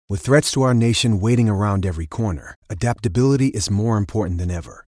With threats to our nation waiting around every corner, adaptability is more important than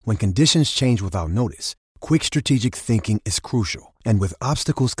ever. When conditions change without notice, quick strategic thinking is crucial. And with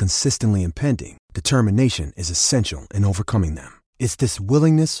obstacles consistently impending, determination is essential in overcoming them. It's this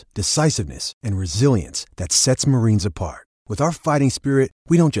willingness, decisiveness, and resilience that sets Marines apart. With our fighting spirit,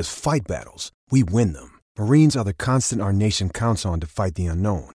 we don't just fight battles, we win them. Marines are the constant our nation counts on to fight the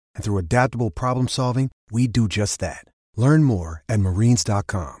unknown. And through adaptable problem solving, we do just that. Learn more at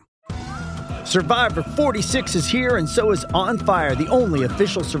marines.com. Survivor 46 is here, and so is On Fire, the only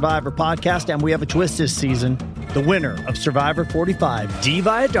official Survivor podcast, and we have a twist this season. The winner of Survivor 45, Dee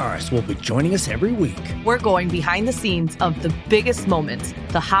Valladares, will be joining us every week. We're going behind the scenes of the biggest moments,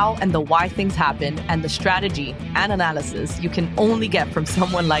 the how and the why things happen, and the strategy and analysis you can only get from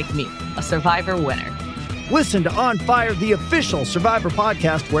someone like me, a Survivor winner. Listen to On Fire, the official Survivor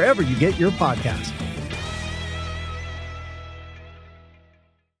podcast, wherever you get your podcast.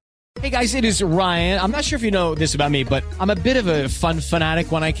 Hey guys, it is Ryan. I'm not sure if you know this about me, but I'm a bit of a fun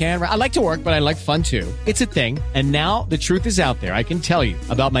fanatic when I can. I like to work, but I like fun too. It's a thing. And now the truth is out there. I can tell you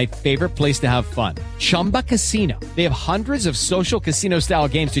about my favorite place to have fun. Chumba Casino. They have hundreds of social casino style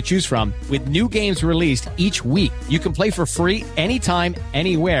games to choose from with new games released each week. You can play for free anytime,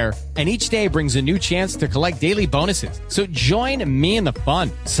 anywhere. And each day brings a new chance to collect daily bonuses. So join me in the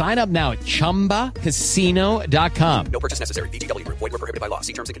fun. Sign up now at ChumbaCasino.com. No purchase necessary. VGW. Void where prohibited by law.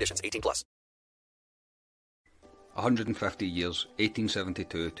 See terms and conditions. 18+. 150 years,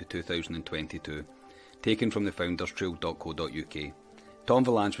 1872 to 2022. Taken from thefounderstrail.co.uk. Tom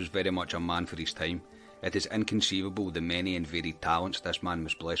Vallance was very much a man for his time. It is inconceivable the many and varied talents this man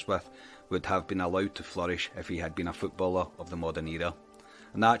was blessed with would have been allowed to flourish if he had been a footballer of the modern era.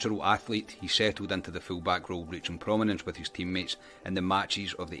 A natural athlete, he settled into the fullback role, reaching prominence with his teammates in the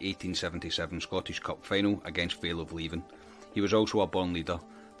matches of the 1877 Scottish Cup final against Vale of Leven. He was also a born leader,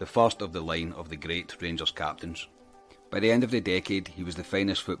 the first of the line of the great Rangers captains. By the end of the decade, he was the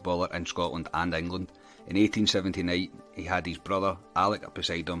finest footballer in Scotland and England. In 1879, he had his brother Alec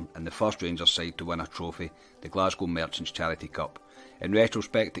beside him in the first Rangers side to win a trophy, the Glasgow Merchants Charity Cup. In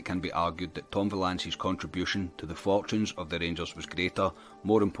retrospect, it can be argued that Tom Vallance's contribution to the fortunes of the Rangers was greater,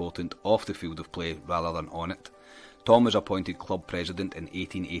 more important, off the field of play rather than on it. Tom was appointed club president in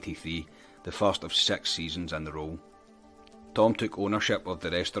 1883, the first of 6 seasons in the role. Tom took ownership of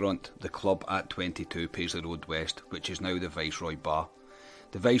the restaurant, the Club at 22 Paisley Road West, which is now the Viceroy Bar.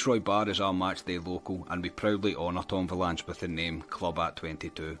 The Viceroy Bar is our matchday local, and we proudly honour Tom Vallance with the name Club at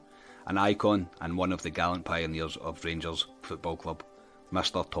 22, an icon and one of the gallant pioneers of Rangers Football Club,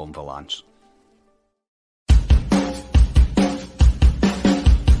 Mr. Tom Vallance.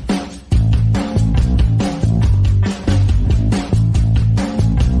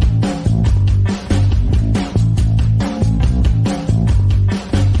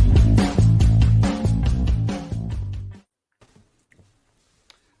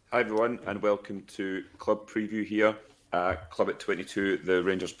 Hi everyone, and welcome to Club Preview here at Club at 22, the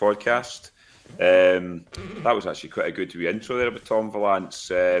Rangers podcast. That was actually quite a good wee intro there with Tom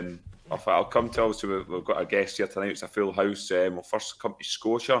Vallance. I'll come to us. We've got a guest here tonight. It's a full house. We'll first come to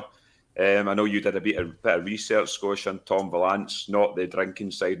Scotia. I know you did a bit of research, Scotia, and Tom Vallance, not the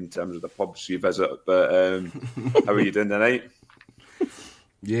drinking side in terms of the pubs you visit, but how are you doing tonight?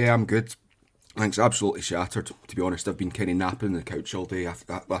 Yeah, I'm good. Thanks, absolutely shattered, to be honest. I've been kind of napping on the couch all day.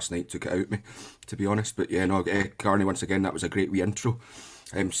 Last night took it out of me, to be honest. But yeah, no, Carney, once again, that was a great wee intro.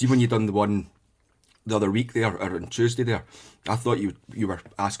 See, when you done the one the other week there, or on Tuesday there, I thought you were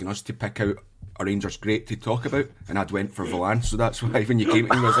asking us to pick out a Rangers great to talk about, and I'd went for Vallance, so that's why when you came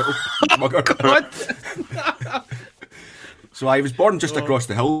to me, I was like, oh, mugger. What? So I was born just across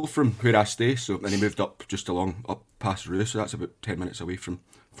the hill from where I stay, so and he moved up just up past Rue, so that's about 10 minutes away from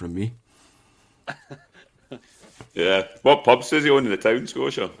me. Yeah. What pubs does he own in the town,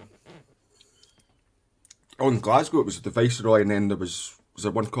 Scotia? Oh, in Glasgow it was the Viceroy, and then was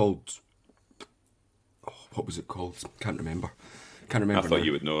there one called, what was it called? Can't remember. I thought now.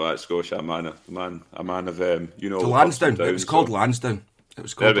 You would know that, Scotia. A man of you know. The Lansdowne. It was called Lansdowne. It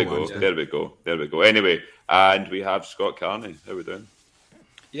was called Lansdowne. There we go. Anyway, and we have Scott Carney. How are we doing?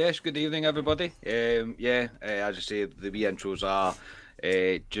 Yes, good evening, everybody. As I say, the wee intros are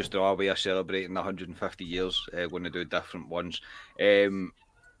just our way of celebrating 150 years. Going to do different ones.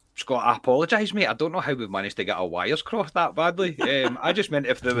 Scott, I apologise, mate. I don't know how we've managed to get our wires crossed that badly. I just meant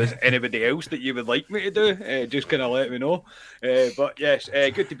if there was anybody else that you would like me to do, just kind of let me know. But yes,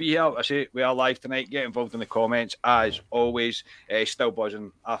 good to be here. I say we are live tonight. Get involved in the comments as always. Still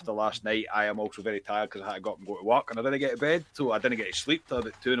buzzing after last night. I am also very tired because I had to go up and go to work, and I didn't get to bed, so I didn't get to sleep till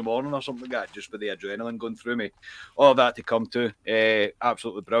about 2 a.m. or something like that, just with the adrenaline going through me. All of that to come to.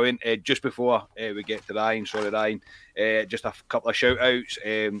 Absolutely brilliant. Just before we get to Ryan, just a couple of shout outs.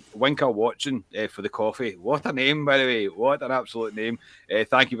 Winker Watson for the coffee. What a name, by the way. What an absolute name.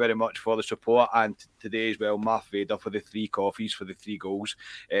 Thank you very much for the support. And today as well, Marth Vader for the 3 coffees, for the 3 goals.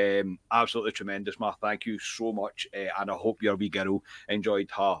 Absolutely tremendous, Marth. Thank you so much. And I hope your wee girl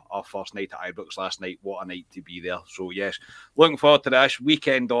enjoyed our first night at Ibrox last night. What a night to be there. So, yes, looking forward to this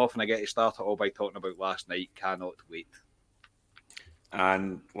weekend off, and I get to start it all by talking about last night. Cannot wait.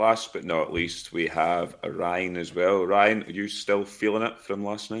 And last but not least, we have Ryan as well. Ryan, are you still feeling it from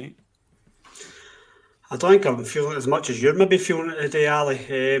last night? I don't think I'm feeling it as much as you're maybe feeling it today, Ali.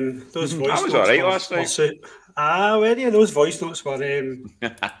 Those voice I was notes all right last night. Those voice notes were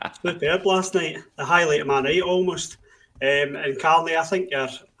superb last night. The highlight of my night almost. And Carney, I think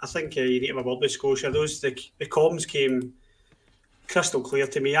you need to have a word with Scotia. The comms came crystal clear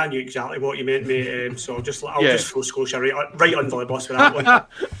to me. I knew exactly what you meant, mate. So I'll just throw Scotia right under the bus with that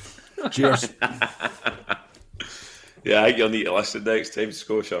one. Cheers. Yeah, I think you'll need to listen next time,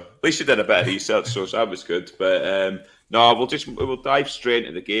 Scotia. At least you did a bit of research, so that was good. But no, we'll dive straight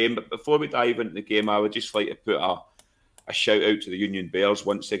into the game. But before we dive into the game, I would just like to put a shout out to the Union Bears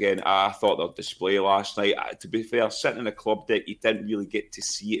once again. I thought their display last night, to be fair, sitting in a club deck, you didn't really get to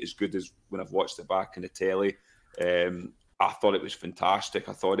see it as good as when I've watched it back in the telly. I thought it was fantastic.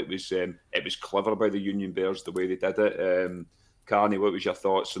 I thought it was clever by the Union Bears the way they did it. Carney, what was your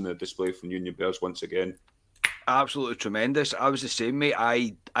thoughts on the display from Union Bears once again? Absolutely tremendous. I was the same, mate.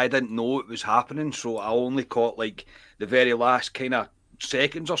 I didn't know it was happening, so I only caught like the very last kind of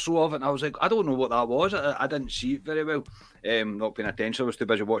seconds or so of it, and I was like, I don't know what that was. I didn't see it very well. Not paying attention. I was too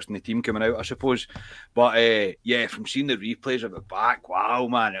busy watching the team coming out, I suppose. But yeah, from seeing the replays of it back, wow,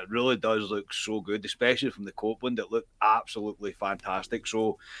 man, it really does look so good, especially from the Copeland. It looked absolutely fantastic.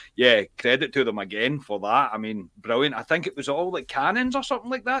 So yeah, credit to them again for that. I mean, brilliant. I think it was all like cannons or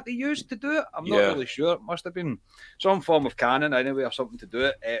something like that they used to do it. I'm not really sure. It must have been some form of cannon anyway or something to do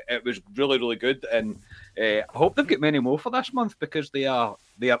it. It was really, really good, and I hope they've got many more for this month because they are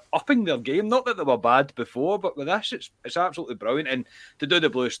upping their game. Not that they were bad before, but with this, it's absolutely brilliant. And to do the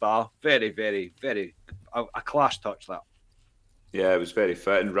Blue Star, very, very, very a class touch that. Yeah, it was very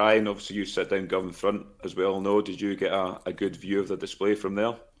fit. And Ryan, obviously you sit down Govan front as well. No, did you get a good view of the display from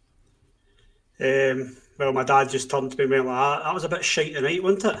there? Well, my dad just turned to me and went, that was a bit shite tonight,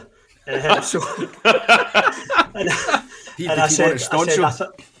 wasn't it?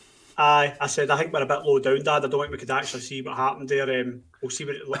 I said, I think we're a bit low down, Dad. I don't think we could actually see what happened there. We'll see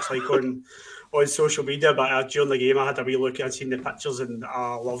what it looks like on social media. But during the game, I had a wee look and seen the pictures, and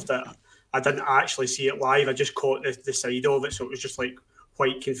I loved it. I didn't actually see it live. I just caught the side of it, so it was just like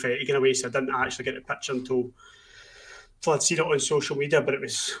white confetti going away. So I didn't actually get the picture until I'd seen it on social media. But it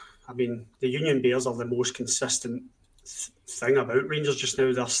was, I mean, the Union Bears are the most consistent thing about Rangers just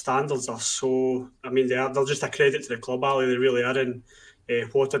now. Their standards are so, I mean, they're just a credit to the club, Ali. They really are. And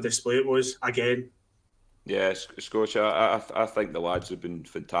what a display it was again. Yeah, Scotia, I think the lads have been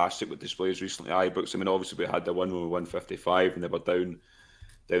fantastic with displays recently. Ibrox, I mean, obviously we had the one when we won 55 and they were down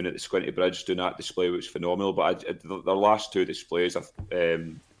at the Squinty Bridge doing that display, which was phenomenal. But their last 2 displays have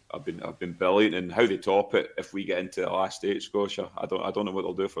been brilliant, and how they top it if we get into the last 8, Scotia, I don't know what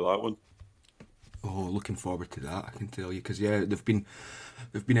they'll do for that one. Oh, looking forward to that, I can tell you, because yeah, they've been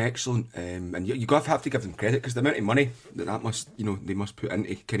excellent, and you have to give them credit because the amount of money that must, they must put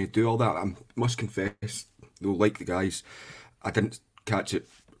into kind of do all that. I must confess, though, like the guys, I didn't catch it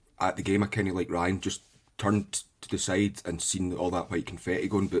at the game. I kind of like Ryan, just turned to the side and seen all that white confetti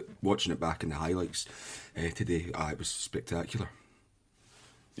going, but watching it back in the highlights today, it was spectacular.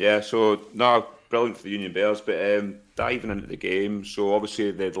 Yeah, so no, brilliant for the Union Bears. But diving into the game, so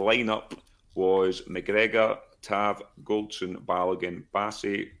obviously the lineup was McGregor, Tav, Goldson, Balogun,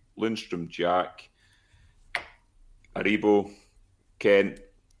 Bassey, Lundstrom, Jack, Aribo, Kent,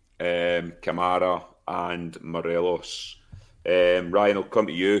 Kamara and Morelos. Ryan, I'll come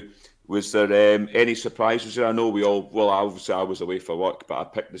to you. Was there any surprises there? I know obviously I was away for work, but I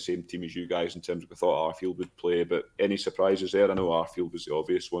picked the same team as you guys in terms of I thought Arfield would play, but any surprises there? I know Arfield was the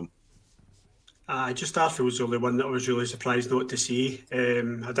obvious one. Just Arfield was the only one that I was really surprised not to see.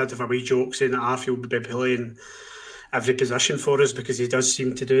 I did have a wee joke saying that Arfield would be playing every position for us because he does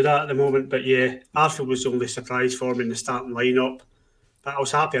seem to do that at the moment. But yeah, Arfield was the only surprise for me in the starting lineup. but I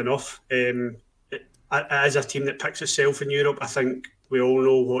was happy enough. As a team that picks itself in Europe, I think we all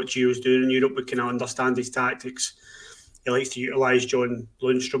know what Gio's doing in Europe. We can understand his tactics. He likes to utilise John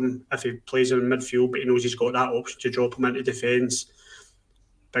Lundstrom if he plays in midfield, but he knows he's got that option to drop him into defence.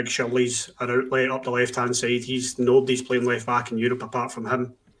 Big Shirley's an outlet up the left-hand side. Nobody's playing left back in Europe apart from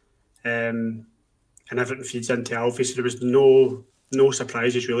him. And everything feeds into Alfie, so there was no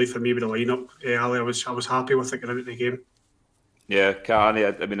surprises really for me with the lineup. Ali, I was happy with it going into the game. Yeah, Carney,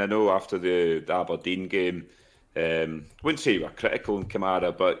 I mean, I know after the Aberdeen game, wouldn't say you were critical in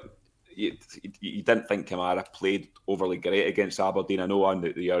Kamara, but you didn't think Kamara played overly great against Aberdeen. I know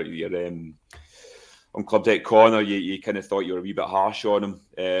on Club Deck Corner, you kind of thought you were a wee bit harsh on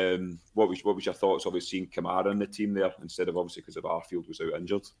him. What was your thoughts of seeing Kamara in the team there instead of obviously because of Arfield was out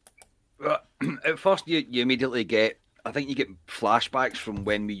injured? Well, at first you immediately get flashbacks from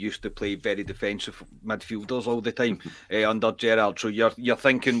when we used to play very defensive midfielders all the time under Gerrard. So you're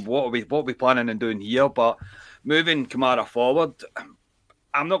thinking, what are we planning on doing here? But moving Kamara forward,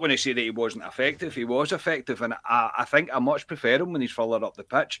 I'm not going to say that he wasn't effective. He was effective, and I think I much prefer him when he's further up the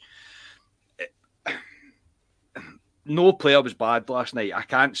pitch. No player was bad last night. I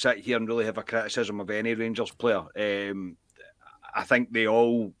can't sit here and really have a criticism of any Rangers player. I think they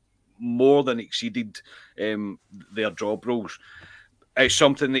all more than exceeded their job roles. It's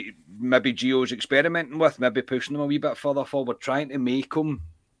something that maybe Gio's experimenting with, maybe pushing them a wee bit further forward, trying to make them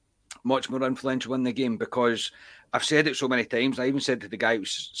much more influential in the game, because I've said it so many times. I even said to the guy who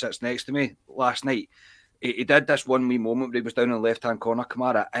sits next to me last night, he did this one wee moment where he was down in the left-hand corner,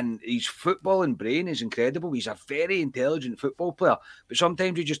 Kamara, and his footballing brain is incredible. He's a very intelligent football player, but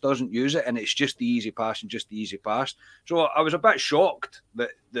sometimes he just doesn't use it, and it's just the easy pass and just the easy pass. So I was a bit shocked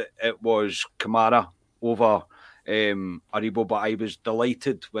that it was Kamara over Aribo, but I was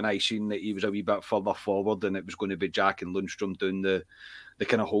delighted when I seen that he was a wee bit further forward and it was going to be Jack and Lundstrom doing the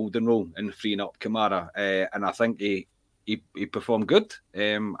kind of holding role and freeing up Kamara. And I think he performed good.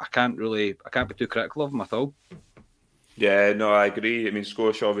 I can't be too critical of him at all. Yeah, no, I agree. I mean,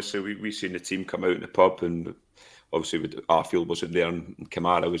 Scotia, obviously, we seen the team come out in the pub, and obviously Arfield wasn't there and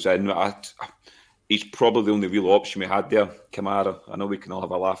Kamara was in. He's probably the only real option we had there, Kamara. I know we can all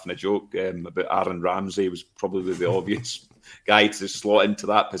have a laugh and a joke about Aaron Ramsey was probably the obvious guy to slot into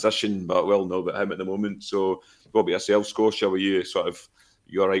that position, but we'll know about him at the moment. So, what about yourself, Scotia? Were you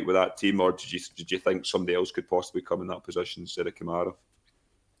all right with that team, or did you think somebody else could possibly come in that position instead of Kamara?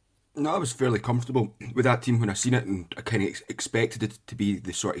 No, I was fairly comfortable with that team when I seen it, and I kind of expected it to be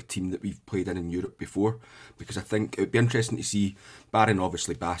the sort of team that we've played in Europe before, because I think it would be interesting to see, barring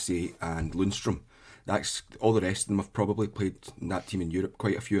obviously Bassey and Lundstrom, that's all the rest of them have probably played in that team in Europe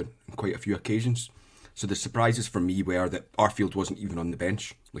quite a few occasions. So the surprises for me were that Arfield wasn't even on the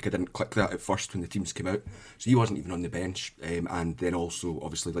bench. Like, I didn't click that at first when the teams came out. So he wasn't even on the bench. And then also,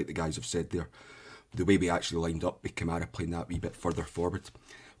 obviously, like the guys have said there, the way we actually lined up with Kamara playing that wee bit further forward,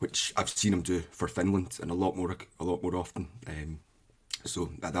 which I've seen him do for Finland and a lot more often.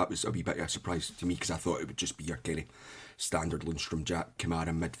 So that was a wee bit of a surprise to me, because I thought it would just be your kind of standard Lundstrom, Jack,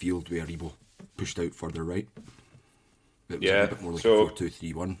 Kamara midfield with Aribo pushed out further right. It was a bit more like a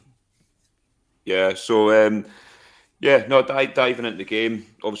 4-2-3-1. Yeah, so diving into the game,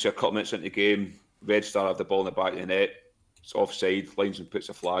 obviously a couple minutes into the game, Red Star have the ball in the back of the net, it's offside, linesman puts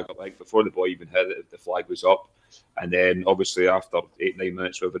a flag up, like before the boy even hit it, the flag was up, and then obviously after 8-9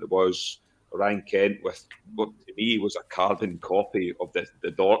 minutes, whatever it was, Ryan Kent with what to me was a carbon copy of the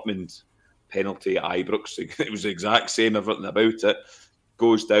Dortmund penalty at Ibrox. It was the exact same, everything about it.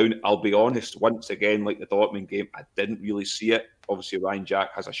 Goes down. I'll be honest, once again, like the Dortmund game, I didn't really see it. Obviously, Ryan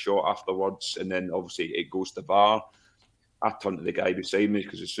Jack has a shot afterwards, and then obviously it goes to VAR. I turn to the guy beside me,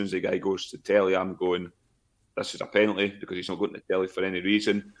 because as soon as the guy goes to telly, I'm going, this is a penalty, because he's not going to telly for any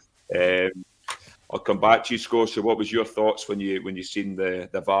reason. I'll come back to you, Scotia. What was your thoughts when you seen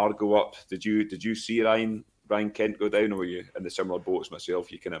the VAR go up? Did you see Ryan Kent go down, or were you in the similar boat as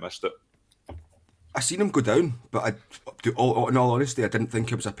myself? You kind of missed it. I seen him go down, but in all honesty, I didn't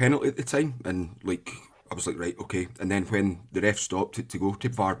think it was a penalty at the time, and I was like, right, okay. And then when the ref stopped it to go to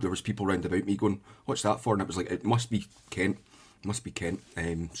VAR, there was people round about me going, "What's that for?" And it was like, it must be Kent.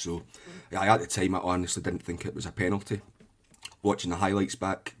 So at the time, I honestly didn't think it was a penalty. Watching the highlights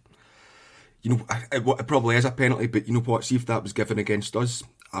back, it probably is a penalty, but you know what? See, if that was given against us,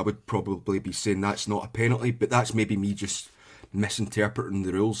 I would probably be saying that's not a penalty. But that's maybe me just misinterpreting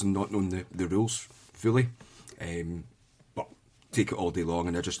the rules and not knowing the rules fully. But take it all day long,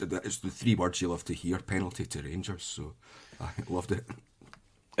 and it's the three words you love to hear: penalty to Rangers. So I loved it.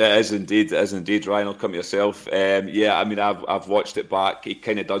 It is indeed. Ryan, I'll come to yourself. I mean, I've watched it back. He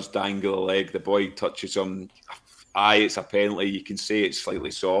kind of does dangle a leg. The boy touches him. it's a penalty. You can say it's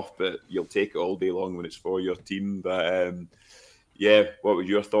slightly soft, but you'll take it all day long when it's for your team. But yeah, what were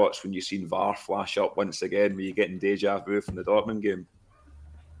your thoughts when you seen VAR flash up once again? Were you getting deja vu from the Dortmund game?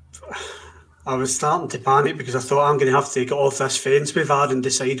 I was starting to panic because I thought I'm going to have to get off this fence with VAR and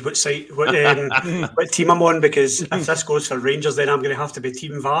decide what site, what team I'm on, because if this goes for Rangers, then I'm going to have to be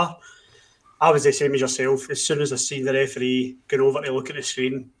team VAR. I was the same as yourself. As soon as I seen the referee going over to look at the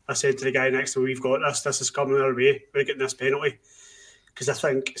screen, I said to the guy next to me, "We've got this. This is coming our way. We're getting this penalty." Because I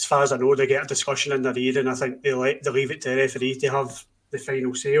think, as far as I know, they get a discussion in their ear, and I think they leave it to the referee to have the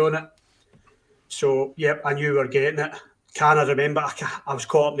final say on it. So, yep, I knew we were getting it. Can I remember? I was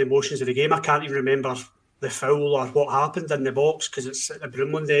caught up in the emotions of the game. I can't even remember the foul or what happened in the box because it's at the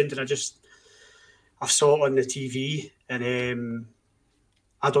Broomland end, and I saw it on the TV, and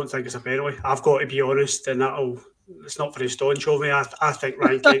I don't think it's a penalty. I've got to be honest, and it's not for a stone show me. I think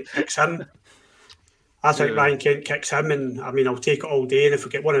Ryan Kent kicks him. Ryan Kent kicks him, and I mean, I'll take it all day. And if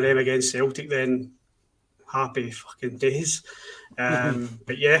we get one of them against Celtic, then happy fucking days.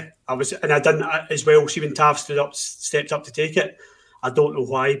 But yeah, I didn't as well. See, when Tav stepped up to take it, I don't know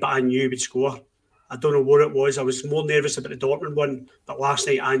why, but I knew he would score. I don't know what it was. I was more nervous about the Dortmund one, but last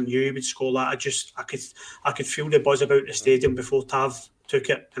night I knew he would score that. I could feel the buzz about the stadium before Tav took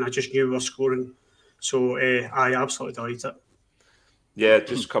it, and I just knew we were scoring. So I absolutely delighted it. Yeah,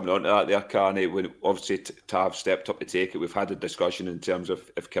 just coming on to that there, Carney, when obviously Tav stepped up to take it, we've had a discussion in terms of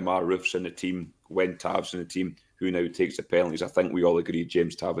if Kamar Roof's in the team, when Tav's in the team, who now takes the penalties. I think we all agree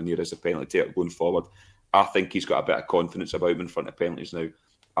James Tavernier is a penalty taker going forward. I think he's got a bit of confidence about him in front of penalties now.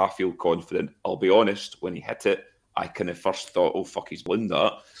 I feel confident. I'll be honest, when he hit it, I kind of first thought, oh, fuck, he's won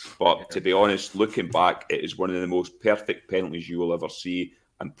that. But to be honest, looking back, it is one of the most perfect penalties you will ever see,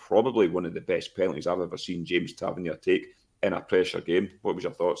 and probably one of the best penalties I've ever seen James Tavernier take in a pressure game. What was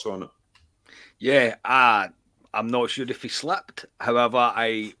your thoughts on it? Yeah, I'm not sure if he slipped. However,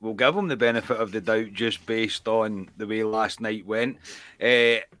 I will give him the benefit of the doubt just based on the way last night went.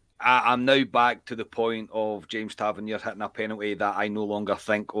 I'm now back to the point of James Tavernier hitting a penalty that I no longer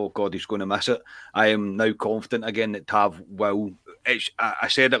think, oh God, he's going to miss it. I am now confident again that Tav will. I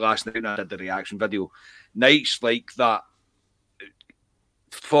said it last night when I did the reaction video. Nights like that,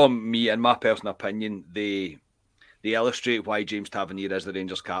 for me, in my personal opinion, they illustrate why James Tavernier is the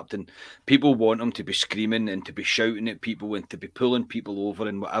Rangers captain. People want him to be screaming and to be shouting at people and to be pulling people over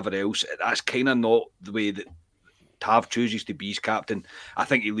and whatever else. That's kind of not the way that Tav chooses to be his captain. I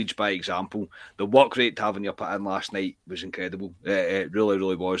think he leads by example. The work rate Tavernier put in last night was incredible. It really,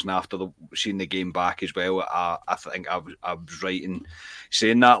 really was. And after seeing the game back as well, I think I was right in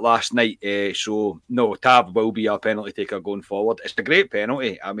saying that last night. So, no, Tav will be a penalty taker going forward. It's a great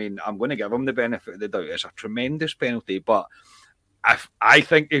penalty. I mean, I'm going to give him the benefit of the doubt. It's a tremendous penalty, but I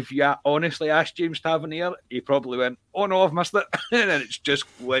think if you honestly asked James Tavernier, he probably went, oh no, I've missed it. And then it's just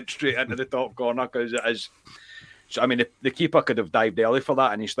went straight into the top corner because it is. So, I mean, the keeper could have dived early for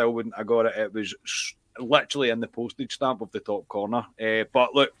that and he still wouldn't have got it. It was literally in the postage stamp of the top corner.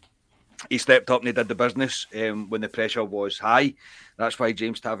 But look, he stepped up and he did the business when the pressure was high. That's why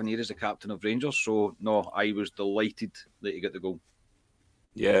James Tavernier is the captain of Rangers. So, no, I was delighted that he got the goal.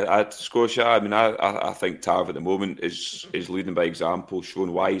 Yeah, at Scotia, I mean, I think Tav at the moment is leading by example,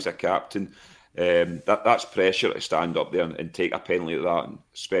 showing why he's a captain. That's pressure to stand up there and take a penalty like that,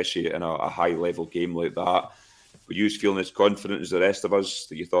 especially in a high-level game like that. Were you feeling as confident as the rest of us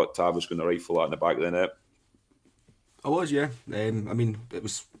that you thought Tav was going to rifle that in the back of the net? I was, yeah. I mean, it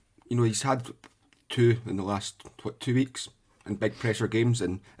was, he's had two in the last 2 weeks in big pressure games,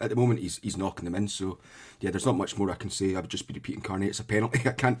 and at the moment he's knocking them in. So, yeah, there's not much more I can say. I would just be repeating Carney. It's a penalty.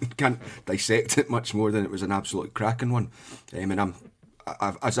 I can't dissect it much more than it was an absolutely cracking one. And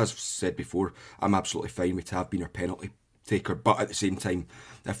as I've said before, I'm absolutely fine with Tav being a penalty taker, but at the same time,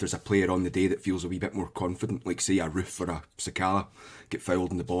 if there's a player on the day that feels a wee bit more confident, like say a Roof or a Sakala, get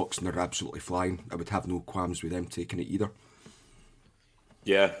fouled in the box and they're absolutely flying, I would have no qualms with them taking it either.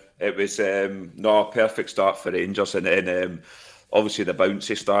 Yeah, it was a perfect start for Rangers, and then obviously the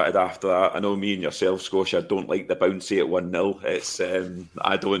bouncy started after that. I know me and yourself, Scotia, don't like the bouncy at 1-0. It's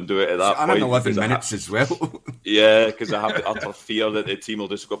I don't do it at that point. And 11 minutes as well. Yeah, because I have utter fear that the team will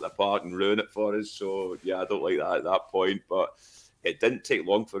just go up the park and ruin it for us. So yeah, I don't like that at that point. But it didn't take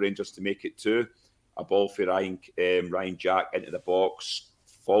long for Rangers to make it 2. A ball for Ryan Jack into the box,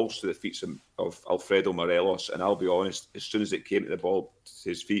 falls to the feet of Alfredo Morelos, and I'll be honest, as soon as it came to the ball to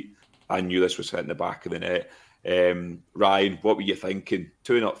his feet, I knew this was hitting the back of the net. Ryan, what were you thinking?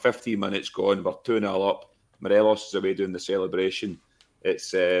 2-0, 15 minutes gone, we're 2-0 up. Morelos is away doing the celebration.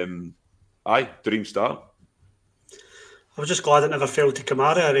 It's dream start. I was just glad it never fell to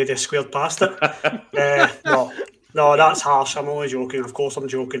Kamara. I already squared past it. No, No, that's harsh. I'm only joking. Of course I'm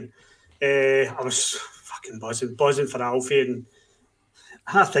joking. I was fucking buzzing for Alfie, and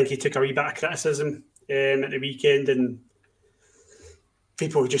I think he took a wee bit of criticism at the weekend, and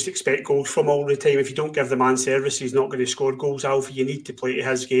people just expect goals from all the time. If you don't give the man service, he's not going to score goals, Alfie. You need to play to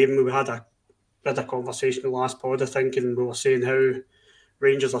his game. We had a conversation in the last pod, I think, and we were saying how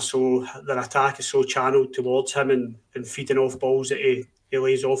Rangers their attack is so channeled towards him and feeding off balls that he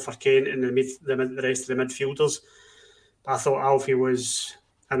lays off for Kent and the rest of the midfielders. I thought Alfie was,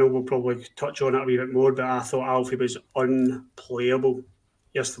 I know we'll probably touch on it a wee bit more, but I thought Alfie was unplayable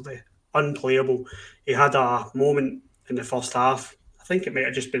yesterday. Unplayable. He had a moment in the first half, I think it might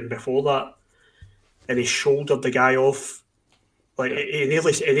have just been before that, and he shouldered the guy off. Like he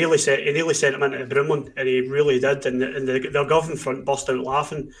nearly sent him into the Brimlin, and he really did. And the Gov in front burst out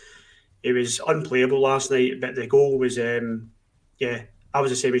laughing. He was unplayable last night, but the goal was, I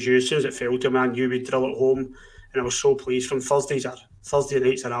was the same as you. As soon as it fell to him, I knew we'd drill it home, and I was so pleased. From Thursday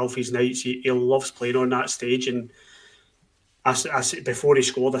nights are Alfie's nights. He loves playing on that stage, and I before he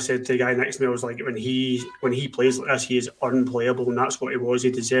scored, I said to the guy next to me, I was like, when he plays like this, he is unplayable, and that's what he was. He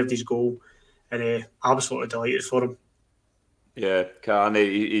deserved his goal, and absolutely delighted for him. Yeah,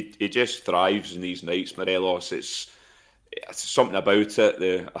 he just thrives in these nights, Morelos. It's something about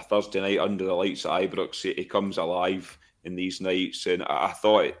it. A Thursday night under the lights at Ibrox, he comes alive in these nights. And I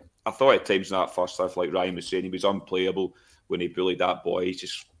thought at times in that first half, like Ryan was saying, he was unplayable when he bullied that boy. He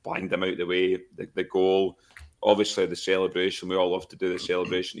just banged him out the way. The goal, obviously the celebration. We all love to do the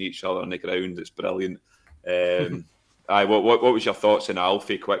celebration to each other on the ground. It's brilliant. What was your thoughts on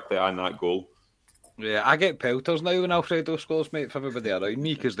Alfie quickly on that goal? Yeah, I get pelters now when Alfredo scores, mate, for everybody around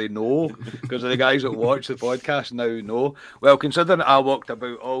me, because they know, because the guys that watch the podcast now know. Well, considering I walked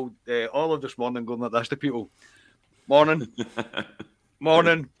about all of this morning going like this to people, morning.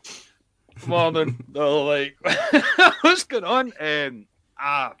 They're like, what's going on?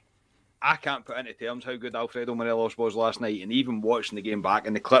 I can't put into terms how good Alfredo Morelos was last night, and even watching the game back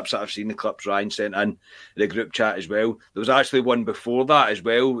and the clips that I've seen, the clips Ryan sent in the group chat as well. There was actually one before that as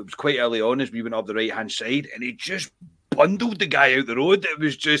well. It was quite early on as we went up the right-hand side, and he just bundled the guy out the road. It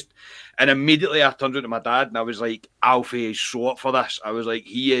was just, and immediately I turned to my dad and I was like, Alfie is so up for this. I was like,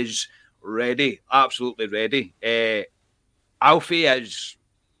 he is ready, absolutely ready. Alfie is,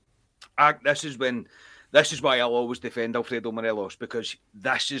 this is why I'll always defend Alfredo Morelos, because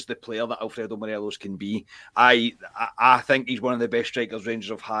this is the player that Alfredo Morelos can be. I think he's one of the best strikers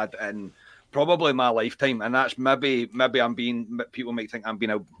Rangers have had in probably my lifetime, and that's maybe people might think I'm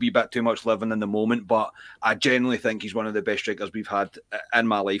being a wee bit too much living in the moment, but I genuinely think he's one of the best strikers we've had in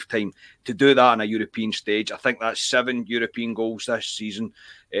my lifetime. To do that on a European stage, I think that's 7 European goals this season,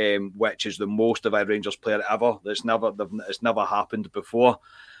 which is the most of a Rangers player ever. It's never happened before.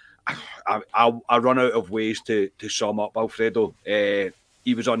 I run out of ways to sum up Alfredo.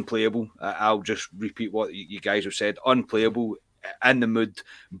 He was unplayable. I'll just repeat what you guys have said. Unplayable, in the mood,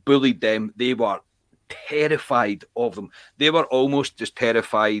 bullied them. They were terrified of them. They were almost as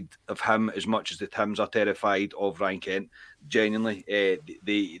terrified of him as much as the Tims are terrified of Ryan Kent. Genuinely,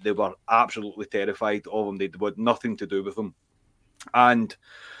 they were absolutely terrified of him. They had nothing to do with him. And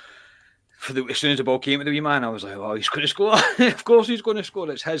as soon as the ball came to the wee man, I was like, oh, he's going to score. Of course he's going to score.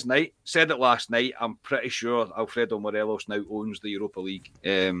 It's his night. Said it last night. I'm pretty sure Alfredo Morelos now owns the Europa League.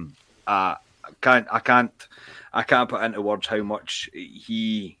 I can't put into words how much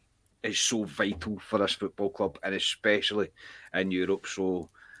he is so vital for this football club, and especially in Europe. So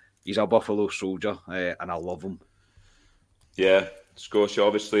he's a Buffalo soldier, and I love him. Yeah, Scotia,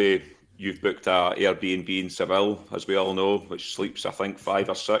 obviously you've booked a Airbnb in Seville, as we all know, which sleeps, I think, 5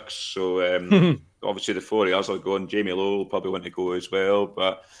 or 6. So obviously the 4 years are going. Jamie Lowe will probably want to go as well.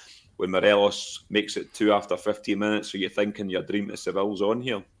 But when Morelos makes it 2 after 15 minutes, are you thinking your dream to Seville's on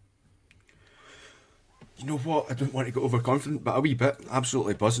here? You know what? I don't want to get overconfident, but a wee bit.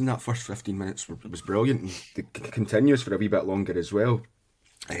 Absolutely buzzing. That first 15 minutes was brilliant, and it continues for a wee bit longer as well.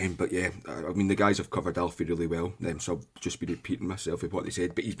 But yeah, I mean, the guys have covered Alfie really well, so I'll just be repeating myself with what they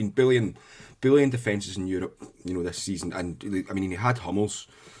said. But he's been bullying defences in Europe, this season. And I mean, he had Hummels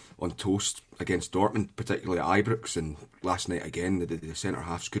on toast against Dortmund, particularly at Ibrox, and last night again, the centre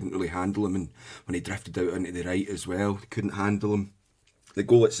halves couldn't really handle him, and when he drifted out into the right as well, they couldn't handle him. The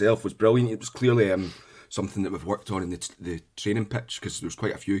goal itself was brilliant. It was clearly something that we've worked on in the training pitch, because there was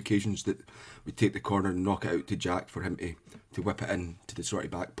quite a few occasions that we'd take the corner and knock it out to Jack for him to whip it in to the sort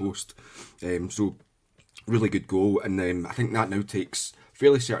of back post. So really good goal, and I think that now takes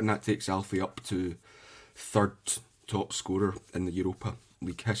Alfie up to 3rd top scorer in the Europa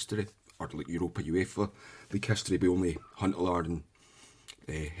League history, or like Europa UEFA League history, with only Huntelaar and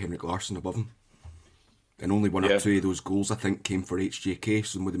Henrik Larsson above him. And only one or two of those goals, I think, came for HJK,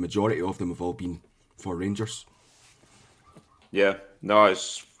 so the majority of them have all been for Rangers. Yeah, no,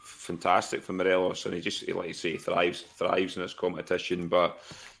 it's fantastic for Morelos, and he like you say, thrives in this competition. But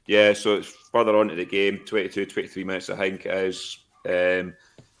yeah, so it's further on to the game, 22, 23 minutes, I think it is.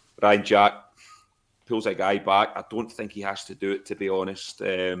 Ryan Jack pulls a guy back. I don't think he has to do it, to be honest,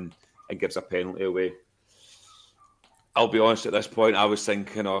 and gives a penalty away. I'll be honest, at this point, I was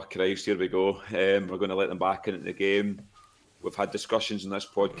thinking, oh, Christ, here we go. We're going to let them back into the game. We've had discussions in this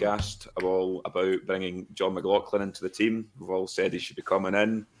podcast about bringing John McLaughlin into the team. We've all said he should be coming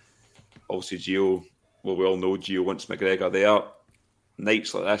in. Obviously, Gio, well, we all know Gio wants McGregor there.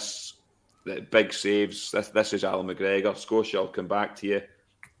 Nights like this, the big saves. This is Alan McGregor. Scotia, I'll come back to you.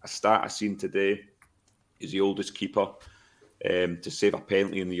 A stat I seen today is the oldest keeper to save a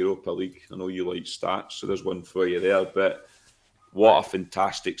penalty in the Europa League. I know you like stats, so there's one for you there. But what a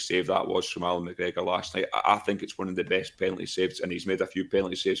fantastic save that was from Alan McGregor last night. I think it's one of the best penalty saves, and he's made a few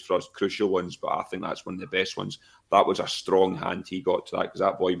penalty saves for us, crucial ones, but I think that's one of the best ones. That was a strong hand he got to that, because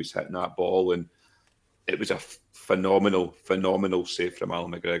that boy was hitting that ball, and it was a phenomenal save from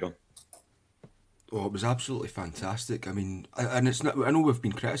Alan McGregor. Oh, it was absolutely fantastic. I mean, and it's not. I know we've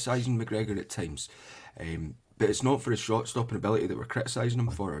been criticising McGregor at times, but it's not for his shot-stopping ability that we're criticising him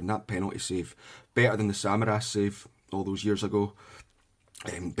for. And that penalty save, better than the Samaras save all those years ago,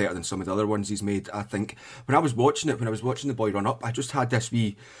 better than some of the other ones he's made. I think when I was watching the boy run up, I just had this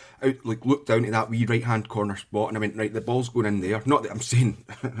wee look down to that wee right-hand corner spot, and I went, right, the ball's going in there. Not that I'm saying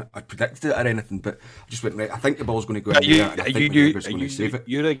I predicted it or anything, but I just went, right, I think the ball's going to go in there, and I think McGregor's going to save it.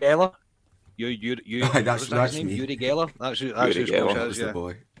 Yuri Geller? That's me. Yuri Geller? That's who was the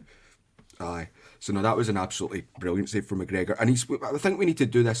boy. Aye. So no, that was an absolutely brilliant save from McGregor, and I think we need to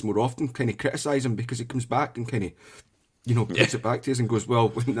do this more often, kind of criticise him, because he comes back and kind of, puts it back to us and goes,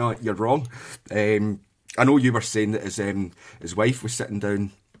 well, no, you're wrong. I know you were saying that his wife was sitting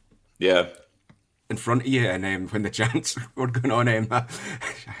down, in front of you, and when the chants were going on,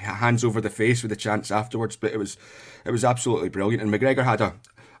 hands over the face with the chants afterwards. But it was absolutely brilliant, and McGregor had a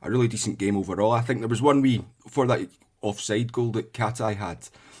really decent game overall. I think there was one for that offside goal that Katai had.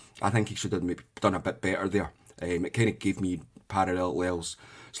 I think he should have maybe done a bit better there. It kind of gave me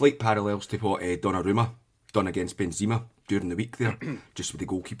slight parallels to what Donnarumma done against Benzema during the week there, just with the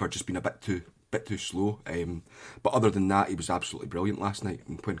goalkeeper just being a bit too slow. But other than that, he was absolutely brilliant last night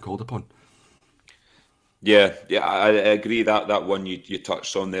when called upon. Yeah, I agree that one you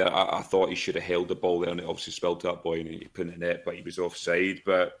touched on there. I thought he should have held the ball there, and it obviously spilled to that boy and he put it in the net, but he was offside.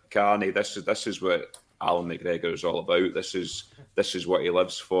 But Carney, this is what Alan McGregor is all about. This is what he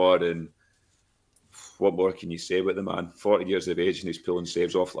lives for, and what more can you say about the man? 40 years of age and he's pulling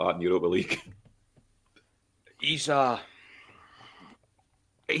saves off like that in Europa League. He's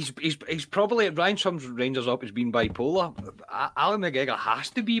probably, Ryan sums Rangers up as being bipolar. Alan McGregor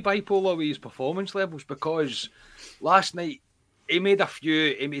has to be bipolar with his performance levels, because last night he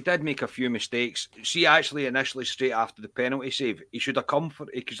did make a few mistakes. See, actually, initially, straight after the penalty save, he should have come for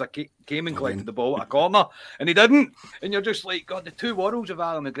it, because I came and collected the ball at a corner, and he didn't. And you're just like, God, the two worlds of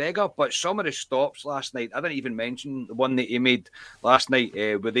Alan McGregor. But some of the stops last night, I didn't even mention the one that he made last night,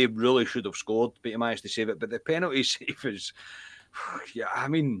 where they really should have scored, but he managed to save it. But the penalty save is, yeah, I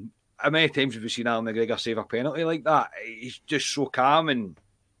mean, how many times have we seen Alan McGregor save a penalty like that? He's just so calm, and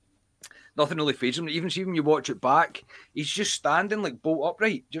nothing really fazes him. Even when you watch it back, he's just standing like bolt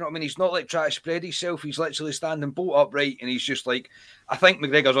upright. Do you know what I mean? He's not like trying to spread himself. He's literally standing bolt upright, and he's just like, I think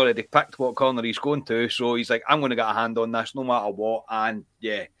McGregor's already picked what corner he's going to, so he's like, I'm going to get a hand on this no matter what. And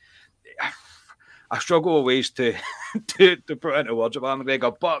yeah, I struggle with ways to put into words about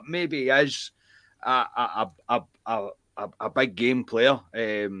McGregor, but maybe he is a big game player.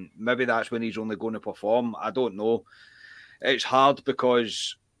 Maybe that's when he's only going to perform. I don't know. It's hard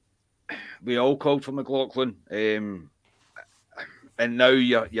because we all called for McLaughlin, and now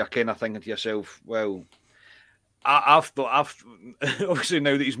you're kind of thinking to yourself, well, I've obviously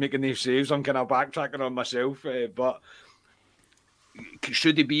now that he's making these saves, I'm kind of backtracking on myself. But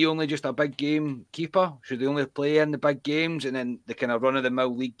should he be only just a big game keeper? Should he only play in the big games, and then the kind of run of the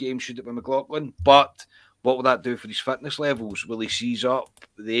mill league games should it be McLaughlin? But what will that do for his fitness levels? Will he seize up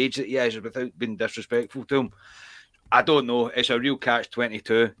the age that he is without being disrespectful to him? I don't know. It's a real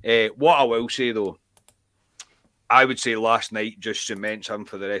catch-22. What I will say, though, I would say last night just cements him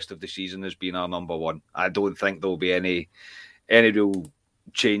for the rest of the season as being our number one. I don't think there'll be any real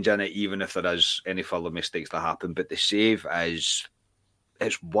change in it, even if there is any further mistakes that happen. But the save is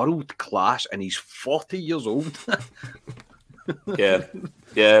world class, and he's 40 years old. Yeah.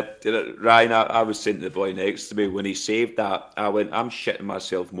 Ryan, I was saying to the boy next to me when he saved that, I went, I'm shitting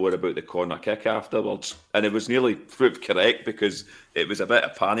myself more about the corner kick afterwards. And it was nearly proved correct because it was a bit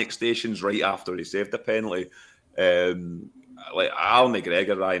of panic stations right after he saved the penalty. Like Al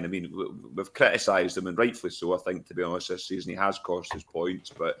McGregor, Ryan, I mean, we've criticised him, and rightfully so, I think, to be honest, this season. He has cost his points,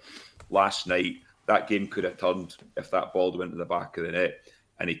 but last night, that game could have turned if that ball went to the back of the net,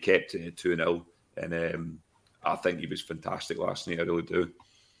 and he kept it 2-0. And I think he was fantastic last night, I really do.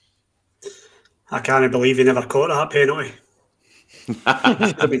 I can't believe he never caught that penalty.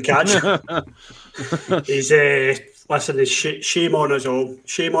 I've been catching. He's listen. It's shame on us all.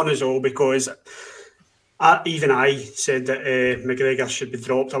 Shame on us all because even I said that McGregor should be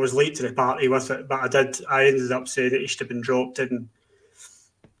dropped. I was late to the party with it, but I ended up saying that he should have been dropped, and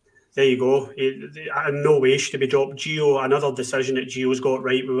there you go. In no way should he be dropped. Gio, another decision that Gio's got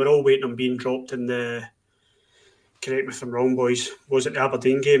right. We were all waiting on being dropped in the. Correct me if I'm wrong, boys. Was it the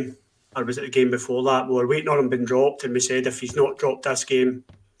Aberdeen game? Or was it the game before that? We were waiting on him being dropped, and we said if he's not dropped this game,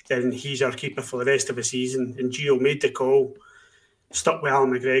 then he's our keeper for the rest of the season. And Gio made the call, stuck with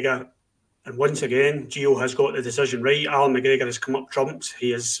Alan McGregor, and once again, Gio has got the decision right. Alan McGregor has come up trumps.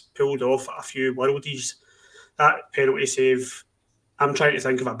 He has pulled off a few worldies. That penalty save, I'm trying to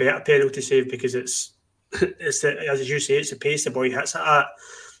think of a better penalty save because it's as you say, it's the pace the boy hits it at.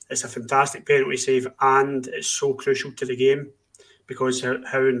 It's a fantastic penalty save, and it's so crucial to the game because how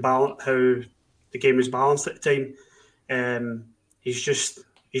the game was balanced at the time. He's just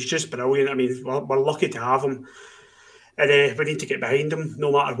brilliant. I mean, we're lucky to have him, and we need to get behind him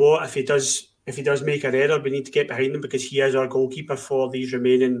no matter what. If he does make an error, we need to get behind him because he is our goalkeeper for these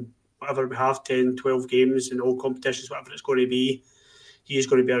remaining whatever we have 10, 12 games in all competitions, whatever it's going to be. He is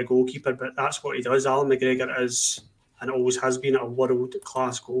going to be our goalkeeper, but that's what he does. Alan McGregor is and always has been a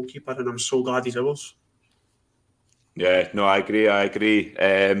world-class goalkeeper, and I'm so glad he's ours. Yeah, no, I agree.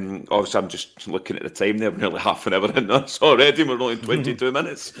 Obviously, I'm just looking at the time there. We're nearly half an hour in us already. We're only 22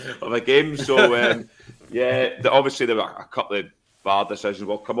 minutes of a game. So, obviously, there were a couple of VAR decisions.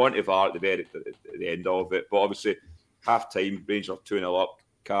 We'll come on to VAR at the end of it. But obviously, half-time, Rangers 2-0 up.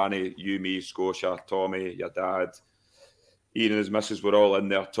 Carney, you, me, Scotia, Tommy, your dad, Ian and his missus were all in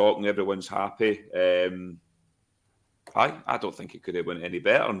there talking. Everyone's happy. I don't think it could have went any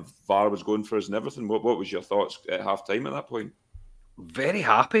better, and VAR was going for us and everything. What was your thoughts at half time at that point? Very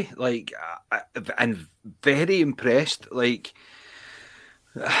happy, and very impressed. As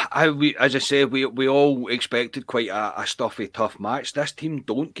I say, we all expected quite a stuffy, tough match. This team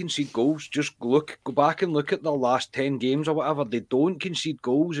don't concede goals. Just go back and look at their last 10 games or whatever. They don't concede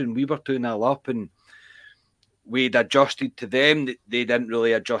goals, and we were 2-0 up, and we'd adjusted to them. They didn't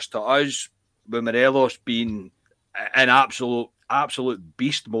really adjust to us. With Morelos being in absolute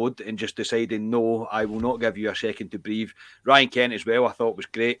beast mode and just deciding, no, I will not give you a second to breathe. Ryan Kent as well, I thought was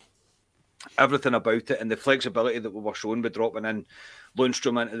great. Everything about it and the flexibility that we were showing with dropping in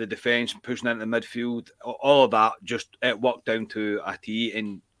Lundstrom into the defence, pushing into the midfield, all of that, just it worked down to a T,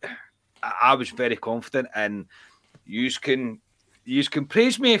 and I was very confident. And you can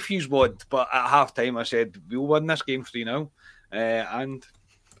praise me if you want, but at half time I said we'll win this game 3-0, and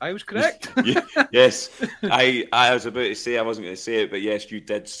I was correct. Yes, I was about to say, I wasn't going to say it, but yes, you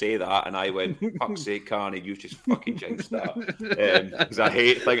did say that, and I went, fuck's sake, Carney, you just fucking jinxed that. Because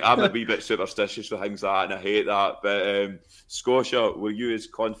I'm a wee bit superstitious with things like that, and I hate that. But Scotia, were you as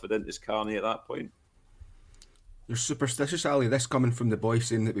confident as Carney at that point? You're superstitious, Ali. This coming from the boy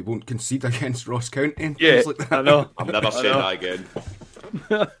saying that we won't concede against Ross County and yeah, things like that. I know. I've never said that again.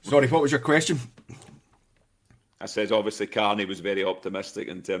 Sorry, what was your question? I said, obviously, Carney was very optimistic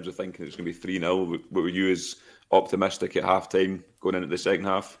in terms of thinking it was going to be 3-0. Were you as optimistic at half-time going into the second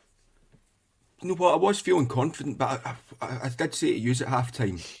half? You know what, I was feeling confident, but I did say to you at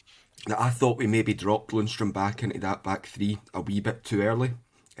half-time that I thought we maybe dropped Lundstrom back into that back three a wee bit too early.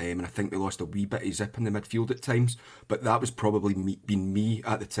 And I think we lost a wee bit of zip in the midfield at times. But that was probably me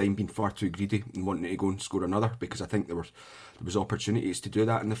at the time being far too greedy and wanting to go and score another, because I think there was opportunities to do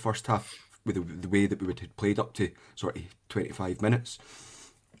that in the first half, with the way that we had played up to sort of 25 minutes.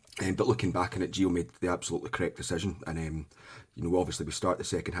 But looking back on it, Gio made the absolutely correct decision. And, obviously we start the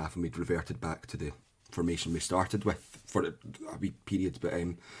second half and we'd reverted back to the formation we started with for a wee period. But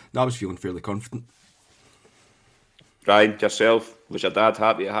I was feeling fairly confident. Ryan, yourself, was your dad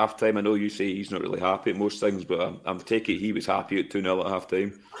happy at half-time? I know you say he's not really happy at most things, but I'm taking he was happy at 2-0 at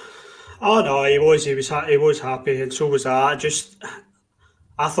half-time. Oh no, he was happy, and so was I.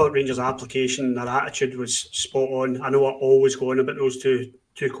 I thought Rangers' application and their attitude was spot on. I know I always go on about those two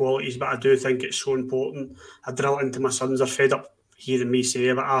qualities, but I do think it's so important. I drill it into my sons. They're fed up hearing me say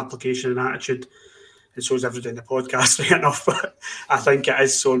about application and attitude. and so is everybody in the podcast, fair enough. But I think it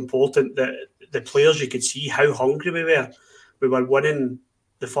is so important that the players, you could see how hungry we were. We were winning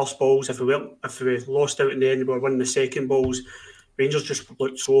the first balls. If we lost out in the end, we were winning the second balls. Rangers just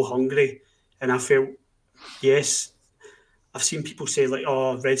looked so hungry, and I felt, yes, I've seen people say like,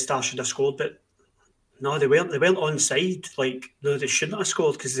 "Oh, Red Star should have scored," but no, they weren't. They weren't onside. Like, no, they shouldn't have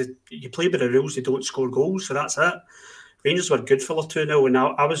scored because you play by the rules. They don't score goals, so that's it. Rangers were good for the 2-0, and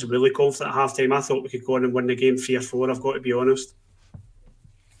I was really confident at half time. I thought we could go on and win the game 3 or 4. I've got to be honest.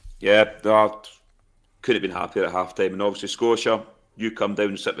 Yeah, no, could have been happier at half time. And obviously, Scotia, you come down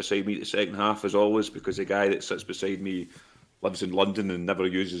and sit beside me the second half as always, because the guy that sits beside me lives in London and never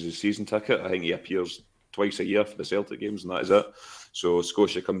uses his season ticket. I think he appears twice a year for the Celtic games, and that is it. So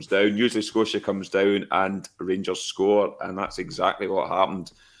Scotia comes down. Usually Scotia comes down and Rangers score, and that's exactly what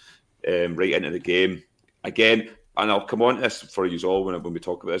happened right into the game. Again, and I'll come on to this for you all when we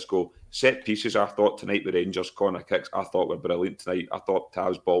talk about this goal. Set pieces, I thought tonight with Rangers, corner kicks, I thought were brilliant tonight. I thought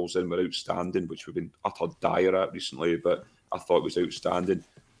Tav's balls in were outstanding, which we've been utter dire at recently, but I thought it was outstanding.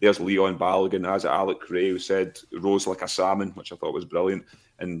 There's Leon Balogun, as Alec Ray said, rose like a salmon, which I thought was brilliant,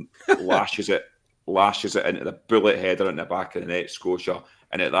 and lashes it into the bullet header in the back of the net, Scotia.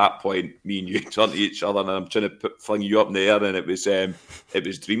 And at that point, me and you turned to each other, and I'm trying to fling you up in the air, and it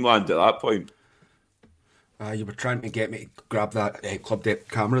was dreamland at that point. You were trying to get me to grab that club deck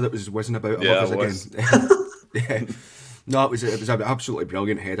camera that was whizzing about above us again. Yeah. No, it was an absolutely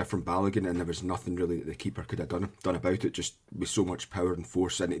brilliant header from Balogun, and there was nothing really that the keeper could have done about it. Just with so much power and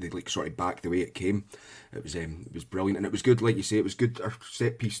force into the sort of back the way it came. It was brilliant, and it was good, like you say. It was good. Our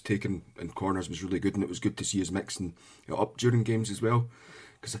set piece taken in corners was really good, and it was good to see us mixing it up during games as well.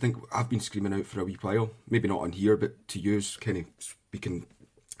 Because I think I've been screaming out for a wee while, maybe not on here, but to use kind of speaking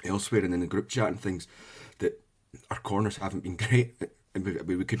elsewhere and in the group chat and things, that our corners haven't been great. And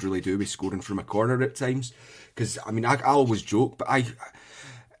we could really do with scoring from a corner at times. Because, I mean, I always joke, but I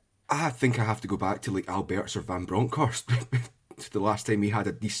think I have to go back to like Alberts or Van Bronckhorst. The last time we had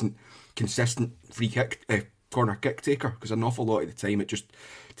a decent, consistent free kick, corner kick taker. Because an awful lot of the time it just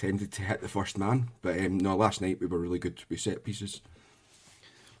tended to hit the first man. But no, last night we were really good with set pieces.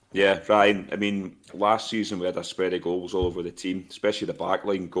 Yeah, Ryan, I mean, last season we had a spread of goals all over the team, especially the back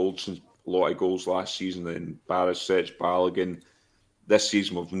line. Goldson, a lot of goals last season, and Barisic, Balogun. This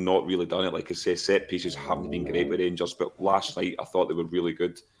season we've not really done it. Like I say, set pieces haven't been great with Rangers, but last night I thought they were really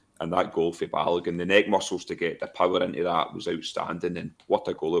good. And that goal for Balogun, the neck muscles to get the power into that was outstanding, and what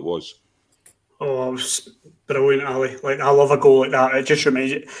a goal it was. Oh, it was brilliant, Ali. Like, I love a goal like that. It just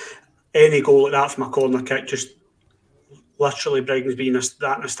reminds you, any goal like that from a corner kick just literally brings me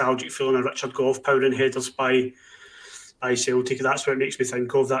that nostalgic feeling of Richard Gough powering headers by Celtic. That's what it makes me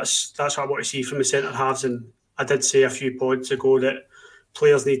think of. That's what I want to see from the centre halves. And I did say a few pods ago that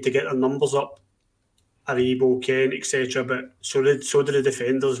players need to get their numbers up. Aribo, Kent, etc. But so did the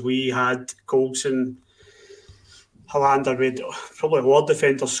defenders. We had Goldson, Hollander, we had probably a lot of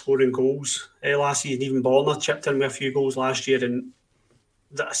defenders scoring goals last season. Even Borna chipped in with a few goals last year, and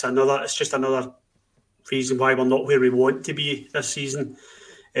it's just another reason why we're not where we want to be this season.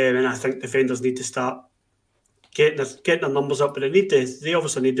 And I think defenders need to start getting their numbers up, but they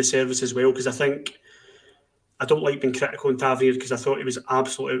obviously need the service as well, because I don't like being critical on Tavernier because I thought he was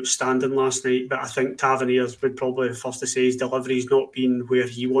absolutely outstanding last night, but I think Tavernier would probably be first to say his delivery's not been where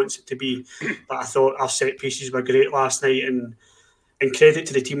he wants it to be. But I thought our set pieces were great last night, and credit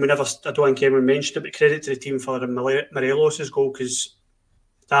to the team. I don't think anyone mentioned it, but credit to the team for Morelos' goal, because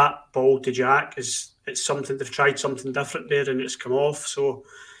that ball to Jack it's something. They've tried something different there and it's come off. So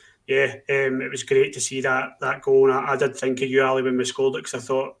yeah, it was great to see that goal. And I did think of you, Ali, when we scored it, because I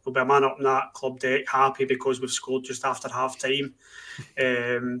thought we'll be a man up in that club deck, happy because we've scored just after half time.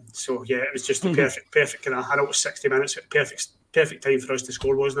 So yeah, it was just a perfect kind of. I know it was 60 minutes, perfect time for us to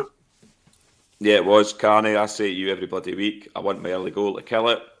score, wasn't it? Yeah, it was. Carney, I say to you every bloody week, I want my early goal to kill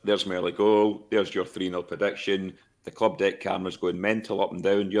it. There's my early goal. There's your 3-0 prediction. The club deck camera's going mental up and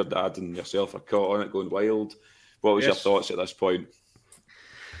down. Your dad and yourself are caught on it, going wild. What was your thoughts at this point?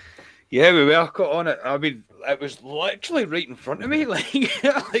 Yeah, we were caught on it. I mean, it was literally right in front of me,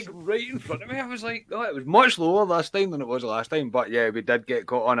 like right in front of me. I was like, oh, it was much lower last time than it was last time. But yeah, we did get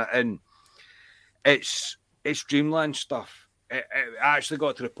caught on it, and it's dreamland stuff. It actually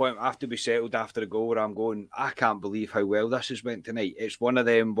got to the point after we settled after the goal where I'm going, I can't believe how well this has went tonight. It's one of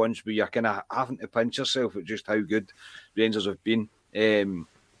them ones where you're kind of having to pinch yourself at just how good Rangers have been.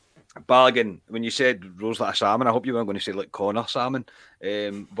 Balogun, when you said rose like a salmon, I hope you weren't going to say like Connor salmon.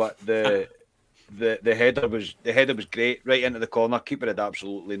 But the header was great, right into the corner. Keeper had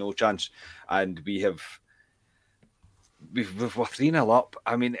absolutely no chance, and we have we're 3-0 up.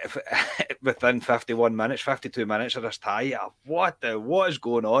 I mean, if within 51 minutes, 52 minutes of this tie, what is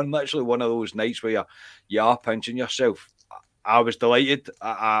going on? Literally one of those nights where you are pinching yourself. I was delighted.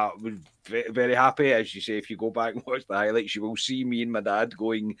 I was very happy. As you say, if you go back and watch the highlights, you will see me and my dad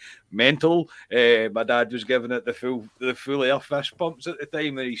going mental. My dad was giving it the full air fist pumps at the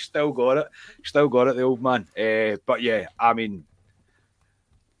time, and he still got it. The old man. But yeah, I mean,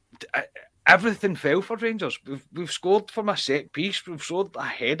 everything fell for Rangers. We've scored from a set piece. We've scored a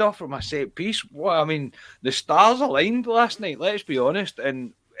header from a set piece. Well, I mean, the stars aligned last night. Let's be honest,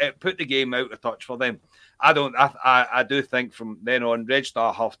 and it put the game out of touch for them. I do think from then on, Red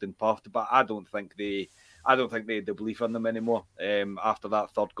Star huffed and puffed, but I don't think they had the belief in them anymore. After that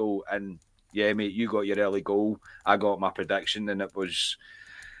third goal, and yeah, mate, you got your early goal. I got my prediction, and it was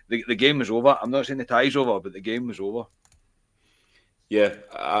the game was over. I'm not saying the tie's over, but the game was over. Yeah,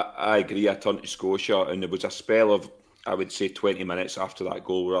 I agree. I turned to Scotia, and there was a spell of, I would say, 20 minutes after that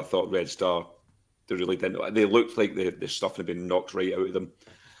goal where I thought Red Star, they really didn't. They looked like the stuff had been knocked right out of them.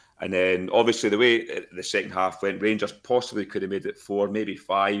 And then, obviously, the way the second half went, Rangers possibly could have made it 4, maybe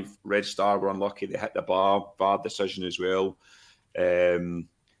 5. Red Star were unlucky. They hit the bar decision as well.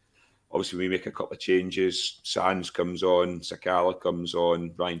 Obviously, we make a couple of changes. Sands comes on, Sakala comes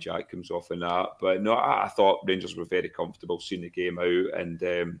on, Ryan Jack comes off in that. But no, I thought Rangers were very comfortable seeing the game out, and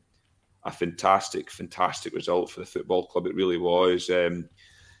a fantastic result for the football club. It really was.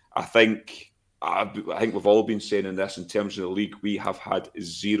 I think we've all been saying in this, in terms of the league, we have had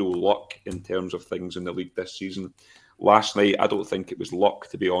zero luck in terms of things in the league this season. Last night, I don't think it was luck,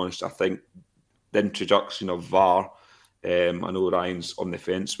 to be honest. I think the introduction of VAR, I know Ryan's on the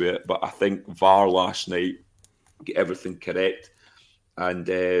fence with it, but I think VAR last night get everything correct.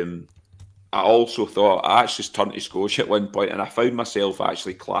 And I also thought, I actually turned to Scotia at one point, and I found myself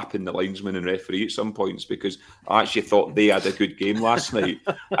actually clapping the linesman and referee at some points, because I actually thought they had a good game last night.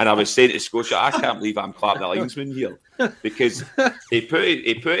 And I was saying to Scotia, I can't believe I'm clapping the linesman here, because he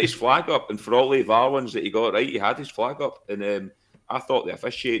put his flag up, and for all the VAR ones that he got right, he had his flag up. And I thought the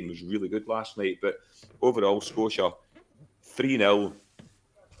officiating was really good last night. But overall, Scotia 3-0.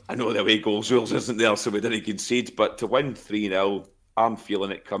 I know the away goals rules isn't there, so we didn't concede, but to win 3-0, I'm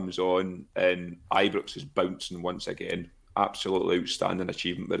feeling it comes on, and Ibrox is bouncing once again. Absolutely outstanding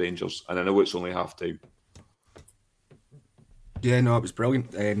achievement by Rangers, and I know it's only half time. Yeah, no, it was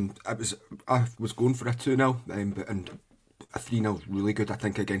brilliant. I was going for a 2-0, and a 3-0 is really good. I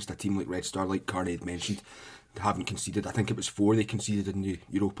think against a team like Red Star, like Carney had mentioned, they haven't conceded. I think it was 4 they conceded in the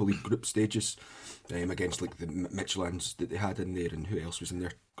Europa League group stages, against like the Michelins that they had in there, and who else was in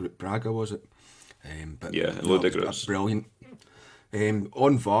their group? Braga, was it? But yeah, a load of groups. Brilliant.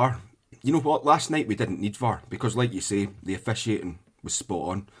 On VAR, you know what? Last night we didn't need VAR, because, like you say, the officiating was spot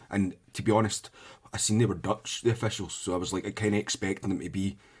on. And to be honest, I seen they were Dutch, the officials, so I was like kind of expecting them to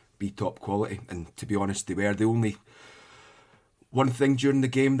be top quality. And to be honest, they were. The only one thing during the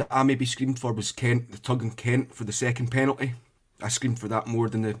game that I maybe screamed for was the tug on Kent for the second penalty. I screamed for that more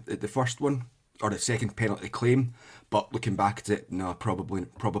than the first one, or the second penalty claim. But looking back at it, no, probably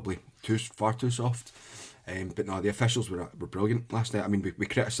far too soft. But no, the officials were brilliant last night. I mean, we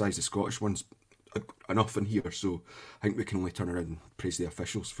criticised the Scottish ones enough in here, so I think we can only turn around and praise the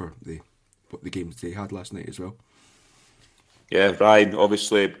officials for the games they had last night as well. Yeah, Ryan,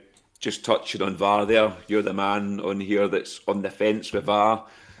 obviously, just touching on VAR there, you're the man on here that's on the fence with VAR.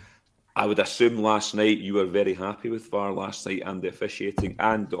 I would assume last night you were very happy with VAR last night, and the officiating,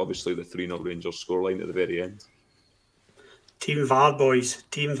 and obviously the 3-0 Rangers scoreline at the very end. Team VAR, boys.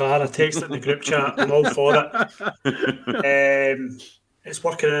 Team VAR. I texted in the group chat. I'm all for it. It's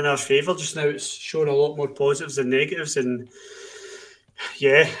working in our favour just now. It's showing a lot more positives than negatives. And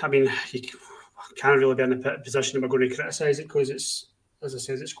yeah, I mean, I can't really be in a position that we're going to criticise it, because it's, as I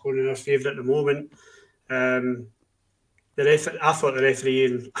said, it's going in our favour at the moment. I thought the referee,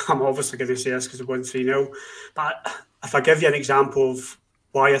 and I'm obviously going to say this because we won 3-0, but if I give you an example of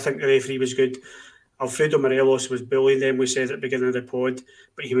why I think the referee was good, Alfredo Morelos was bullying them, we said at the beginning of the pod,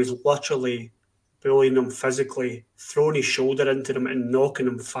 but he was literally bullying them physically, throwing his shoulder into them and knocking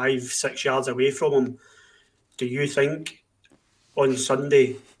them 5-6 yards away from him. Do you think on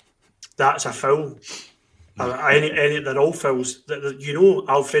Sunday that's a foul? They're all fouls. You know,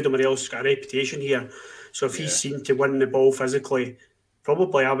 Alfredo Morelos has got a reputation here, so if he's seen to win the ball physically,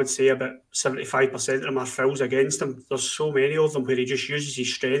 probably I would say about 75% of them are fouls against him. There's so many of them where he just uses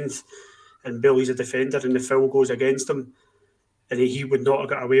his strength and bullies a defender, and the foul goes against him, and he would not have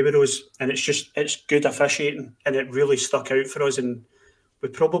got away with those. And it's good officiating, and it really stuck out for us. And we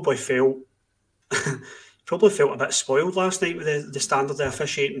probably felt probably felt a bit spoiled last night with the standard of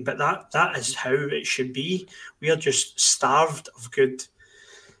officiating, but that is how it should be. We are just starved of good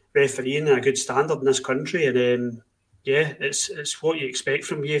refereeing and a good standard in this country, and it's what you expect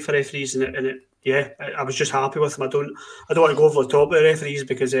from UEFA referees, I was just happy with them. I don't want to go over the top of the referees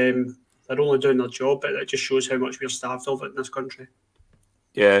because they're only doing their job, but it just shows how much we're starved of it in this country.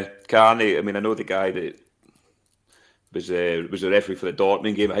 Yeah, Carney. I mean, I know the guy that was a referee for the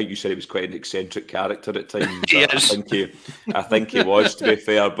Dortmund game. I think you said he was quite an eccentric character at times. Yes. I think he was, to be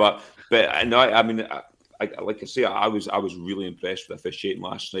fair. But I mean, like I say, I was really impressed with officiating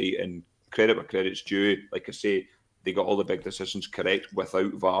last night, and credit where credit's due. Like I say, they got all the big decisions correct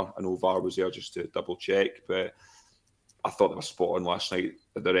without VAR. I know VAR was there just to double check, but I thought they were spot on last night.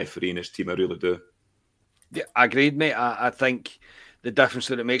 The referee and his team, I really do. Yeah, agreed, mate. I think the difference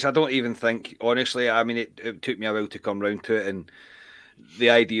that it makes, I don't even think, honestly, I mean, it took me a while to come round to it, and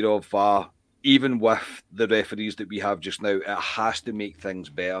the idea of VAR, even with the referees that we have just now, it has to make things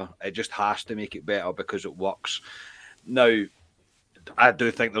better. It just has to make it better because it works. Now, I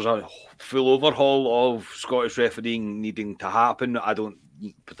do think there's a full overhaul of Scottish refereeing needing to happen. I don't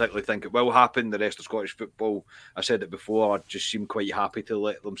particularly think it will happen. The rest of Scottish football, I said it before, I just seem quite happy to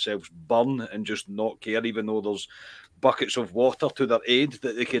let themselves burn and just not care, even though there's buckets of water to their aid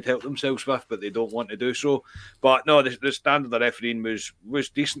that they could help themselves with, but they don't want to do so. But no, the standard of refereeing was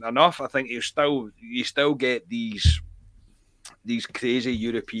decent enough. I think you still get these crazy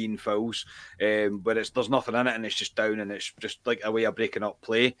European fouls where there's nothing in it and it's just down and it's just like a way of breaking up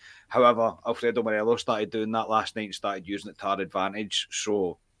play. However, Alfredo Morelos started doing that last night and started using it to our advantage.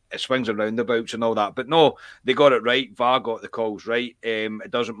 So it swings and roundabouts and all that. But no, they got it right. VAR got the calls right. It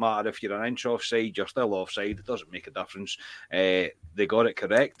doesn't matter if you're an inch offside, you're still offside. It doesn't make a difference. They got it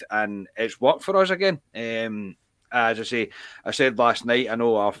correct and it's worked for us again. As I say, I said last night, I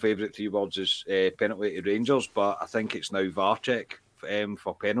know our favourite 3 words is penalty to Rangers, but I think it's now VAR check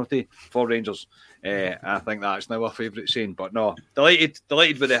for penalty for Rangers. I think that's now our favourite saying. But no,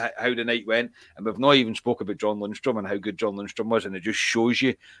 delighted with how the night went. And we've not even spoke about John Lundstrom and how good John Lundstrom was. And it just shows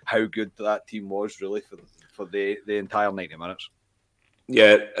you how good that team was, really, for the entire 90 minutes.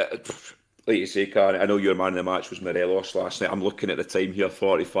 Yeah, like you say, Karen, I know your man of the match was Morelos last night. I'm looking at the time here,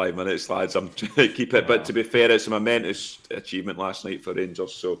 45 minutes, lads. I'm trying to keep it. But to be fair, it's a momentous achievement last night for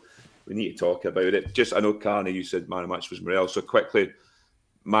Rangers, so we need to talk about it. Just, I know, Karen, you said man of the match was Morelos. So quickly,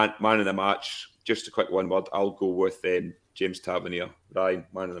 man of the match, just a quick one word. I'll go with James Tavernier. Ryan,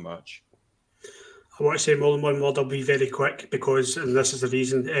 man of the match. I want to say more than one word. I'll be very quick because, and this is the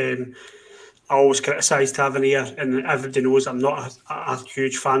reason, I always criticise Tavernier, and everybody knows I'm not a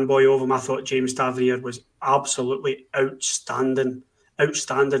huge fanboy of him. I thought James Tavernier was absolutely outstanding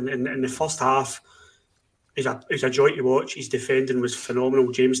in the first half. He's a joy to watch. His defending was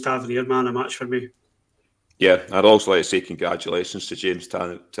phenomenal. James Tavernier, man of the match for me. Yeah, I'd also like to say congratulations to James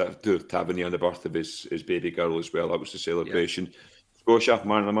Tavernier on the birth of his baby girl as well. That was the celebration. Yeah. Scotia,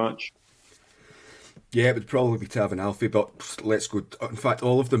 man of the match. Yeah, it would probably be Tav and Alfie, but let's go. In fact,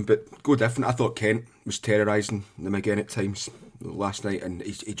 all of them, but go different. I thought Kent was terrorising them again at times last night, and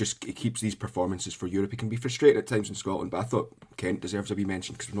he keeps these performances for Europe. He can be frustrating at times in Scotland, but I thought Kent deserves a wee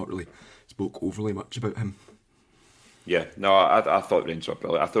mention because we've not really spoke overly much about him. Yeah, no, I thought Rangers were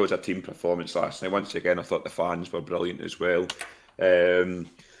brilliant. I thought it was a team performance last night. Once again, I thought the fans were brilliant as well.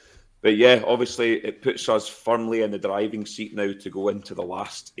 But yeah, obviously it puts us firmly in the driving seat now to go into the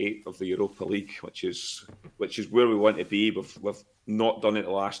last 8 of the Europa League, which is where we want to be. We've not done it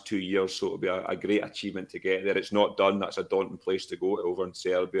the last 2 years, so it'll be a great achievement to get there. It's not done. That's a daunting place to go over in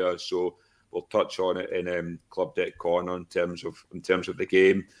Serbia. So we'll touch on it in Club Deck Corner in terms of the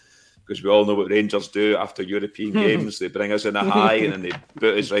game, because we all know what Rangers do after European games. They bring us in a high and then they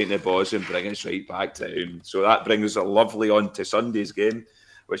put us right in the balls and bring us right back down. So that brings us lovely on to Sunday's game,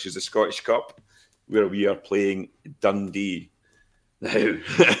 which is the Scottish Cup, where we are playing Dundee. Now,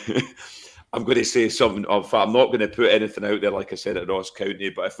 I'm going to say something. I'm not going to put anything out there, like I said, at Ross County,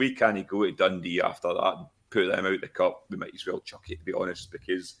 but if we can't go to Dundee after that and put them out the cup, we might as well chuck it, to be honest,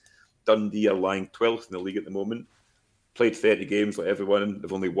 because Dundee are lying 12th in the league at the moment. Played 30 games like everyone.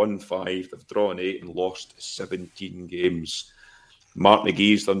 They've only won 5, they've drawn 8 and lost 17 games. Mark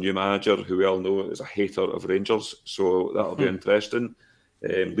McGee's their new manager, who we all know is a hater of Rangers, so that'll be interesting.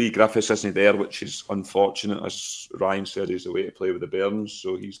 Lee Griffiths isn't there, which is unfortunate. As Ryan said, he's away to play with the Bairns,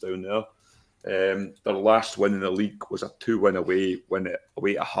 so he's down there. Their last win in the league was a 2-win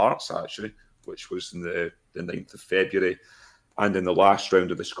away at Hearts, actually, which was in the 9th of February. And in the last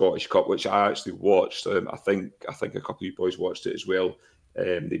round of the Scottish Cup, which I actually watched, I think a couple of you boys watched it as well.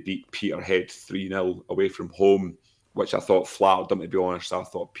 They beat Peterhead 3-0 away from home, which I thought flattered them, to be honest. I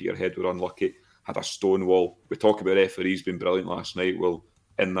thought Peterhead were unlucky. had a stonewall. We talk about referees being brilliant last night. Well,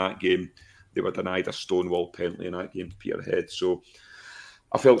 in that game, they were denied a stonewall penalty in that game to Peterhead. So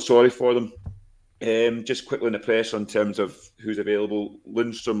I felt sorry for them. Just quickly in the press in terms of who's available.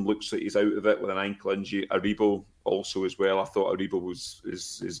 Lundstrom looks like he's out of it with an ankle injury. Aribo also as well. I thought Aribo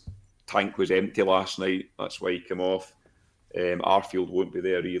his tank was empty last night. That's why he came off. Arfield won't be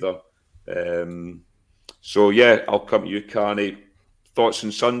there either. So yeah, I'll come to you, Carney. Thoughts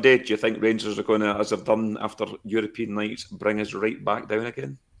on Sunday? Do you think Rangers are going to, as they've done after European nights, bring us right back down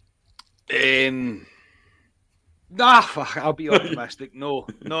again? I'll be optimistic. No,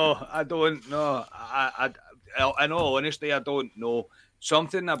 I don't. No, in all honesty, I don't know.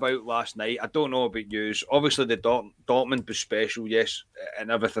 Something about last night, I don't know about you. Obviously, the Dortmund was special, yes,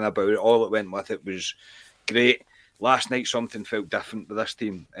 and everything about it, all that went with it was great. Last night, something felt different with this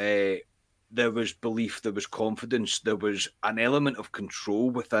team. There was belief, there was confidence, there was an element of control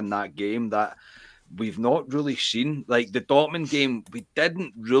within that game that we've not really seen. Like the Dortmund game, we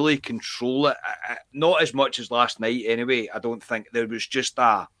didn't really control it, not as much as last night anyway. I don't think there was just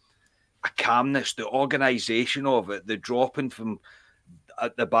a calmness, the organisation of it, the dropping from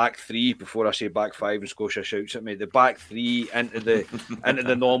the back three, before I say back five and Scotia shouts at me, the back three into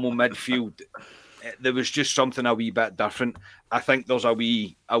the normal midfield. There was just something a wee bit different. I think there's a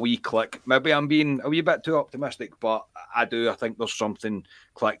wee click. Maybe I'm being a wee bit too optimistic, but I think there's something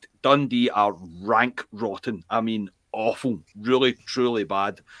clicked. Dundee are rank rotten. I mean, awful. Really, truly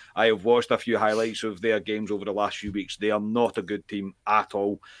bad. I have watched a few highlights of their games over the last few weeks. They are not a good team at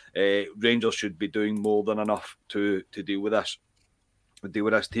all. Rangers should be doing more than enough to deal with this. With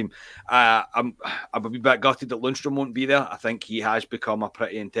this team. I'm a wee bit gutted that Lundstrom won't be there. I think he has become a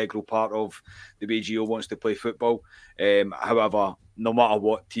pretty integral part of the way Gio wants to play football. However, no matter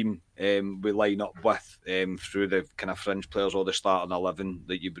what team we line up with through the kind of fringe players or the starting 11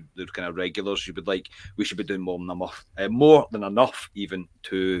 that the kind of regulars you would like, we should be doing more than enough even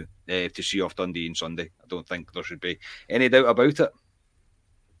to see off Dundee on Sunday. I don't think there should be any doubt about it.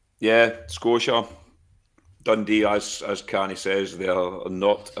 Yeah, Scotia. Dundee, as Carney says, they are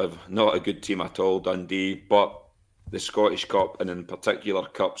not a good team at all, Dundee, but the Scottish Cup and in particular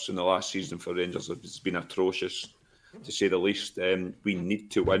cups in the last season for Rangers has been atrocious, to say the least. We need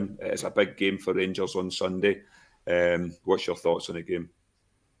to win. It's a big game for Rangers on Sunday. What's your thoughts on the game?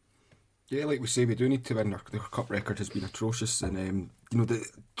 Yeah, like we say, we do need to win. Their cup record has been atrocious, and the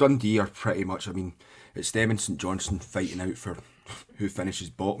Dundee are pretty much, I mean, it's them and St Johnstone fighting out for who finishes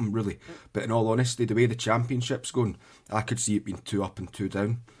bottom, really. But in all honesty, the way the championship's going, I could see it being 2 up and 2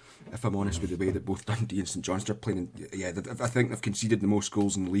 down, if I'm honest, with the way that both Dundee and St Johnstone are playing. Yeah, I think they've conceded the most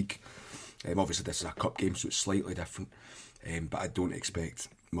goals in the league. Obviously, this is a cup game, so it's slightly different. But I don't expect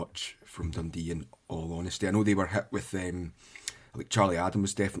much from Dundee, in all honesty. I know they were hit with, like Charlie Adam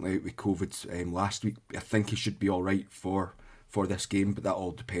was definitely out with COVID last week. I think he should be all right for this game, but that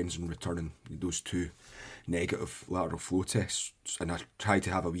all depends on returning those 2 negative lateral flow tests. And I tried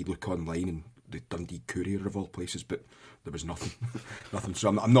to have a wee look online in the Dundee Courier of all places, but there was nothing. So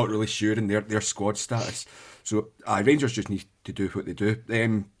I'm not really sure in their squad status. So Rangers just need to do what they do,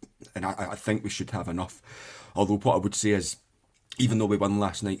 and I think we should have enough. Although what I would say is, even though we won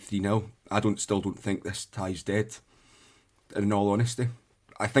last night 3-0, I still don't think this tie's dead, in all honesty.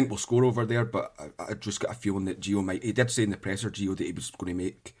 I think we'll score over there, but I just got a feeling that Gio might. He did say in the presser, Gio, that he was going to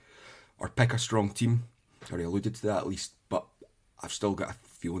make or pick a strong team, or he alluded to that at least. But I've still got a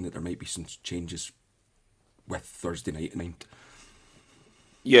feeling that there might be some changes with Thursday night tonight.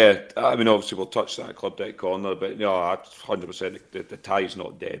 Yeah, I mean, obviously we'll touch that Club Deck Corner, but 100%. The tie's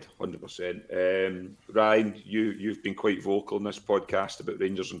not dead, 100%. Ryan, you've been quite vocal in this podcast about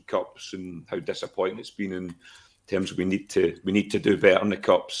Rangers and Cups and how disappointing it's been in terms of we need to do better in the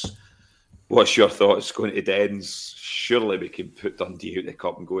Cups. What's your thoughts going to Dens? Surely we can put Dundee out of the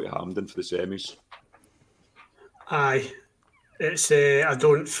Cup and go to Hampden for the semis. Aye, it's I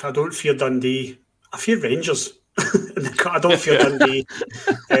don't fear Dundee. I fear Rangers. I don't fear Dundee.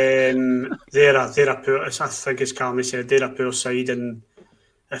 They're a poor. I think, as Carney said, they're a poor side, and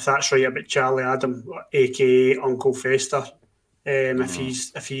if that's right about Charlie Adam, aka Uncle Fester,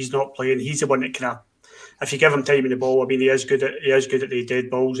 if he's not playing, he's the one that kind of. If you give him time in the ball, I mean, he is good at the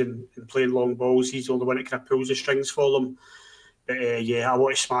dead balls and playing long balls. He's the only one that kind of pulls the strings for them. But I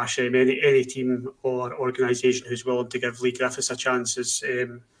want to smash him. Any team or organisation who's willing to give Lee Griffiths a chance is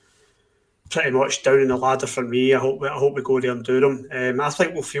pretty much down in the ladder for me. I hope we go there and do them. I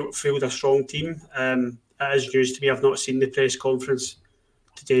think we'll field a strong team. It is news to me. I've not seen the press conference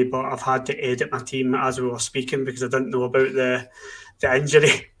today, but I've had to edit my team as we were speaking because I didn't know about the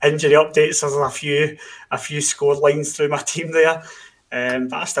injury updates. There's a few score lines through my team there.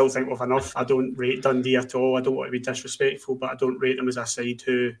 But I still think we've enough. I don't rate Dundee at all. I don't want to be disrespectful, but I don't rate them as a side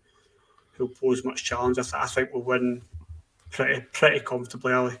who pose much challenge. I think we'll win pretty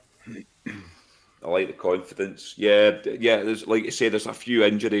comfortably, Ali. I like the confidence. Yeah. There's, like you say, there's a few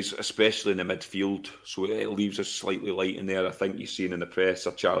injuries, especially in the midfield, so it leaves us slightly light in there. I think you've seen in the press,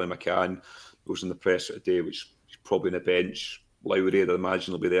 Charlie McCann was in the press today, which is probably on the bench. Lowry, I'd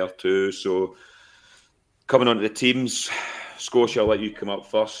imagine, will be there too. So coming on to the teams, Scotia, I'll let you come up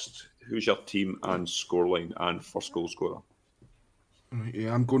first. Who's your team and scoreline and first goal scorer?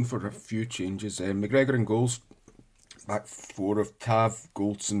 Yeah, I'm going for a few changes. McGregor in goals. Back four of Tav,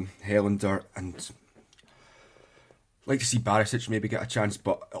 Goldson, Helander, and I'd like to see Barisic maybe get a chance,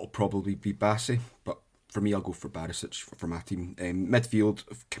 but it'll probably be Bassey. But for me, I'll go for Barisic for my team. Midfield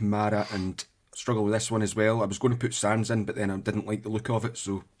of Kamara, and struggle with this one as well. I was going to put Sands in, but then I didn't like the look of it,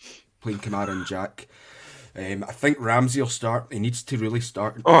 so playing Kamara and Jack. I think Ramsey will start. He needs to really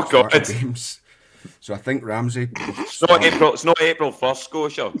start games. So I think Ramsey. It's not April 1st,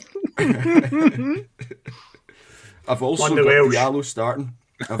 Scotia. I've also got Diallo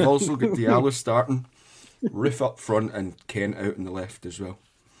starting. Roof up front and Kent out on the left as well.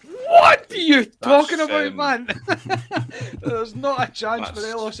 What are you talking about, man? There's not a chance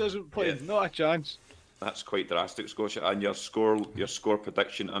Morelos isn't playing. Yeah. Not a chance. That's quite drastic, Scotia. And your score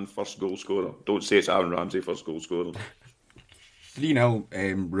prediction and first goal scorer. Don't say it's Aaron Ramsey first goal scorer.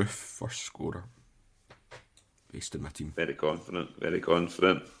 3-0 Roof first scorer. Based on my team. Very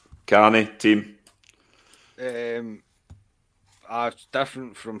confident. Carney, team.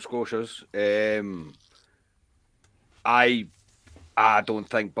 Different from Scotia's. I don't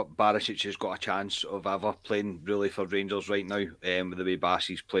think Barisic has got a chance of ever playing really for Rangers right now, with the way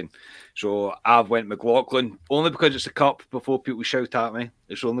Bassey's playing. So I've went McLaughlin, only because it's the cup, before people shout at me.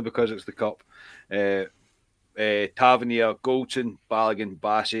 It's only because it's the cup. Tavernier, Goldson, Balogun,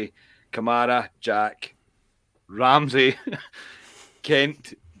 Bassey, Kamara, Jack, Ramsey,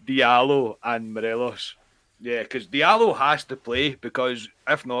 Kent, Diallo and Morelos. Yeah, because Diallo has to play, because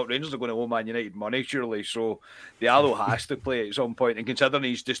if not, Rangers are going to owe Man United money, surely. So Diallo has to play at some point. And considering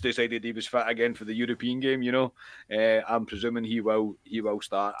he's just decided he was fit again for the European game, I'm presuming he will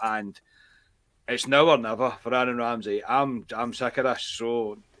start. And it's now or never for Aaron Ramsey. I'm sick of this.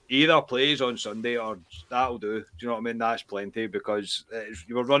 So either plays on Sunday or that'll do. Do you know what I mean? That's plenty, because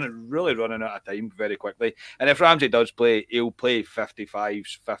you were really running out of time very quickly. And if Ramsey does play, he'll play 55,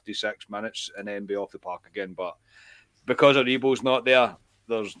 56 minutes and then be off the park again. But because Aribo's not there,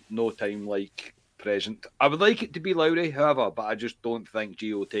 there's no time like present. I would like it to be Lowry, however, but I just don't think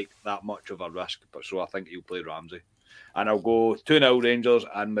Gio will take that much of a risk. But so I think he'll play Ramsey. And I'll go 2-0 Rangers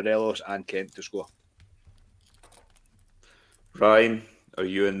and Morelos and Kent to score. Ryan, are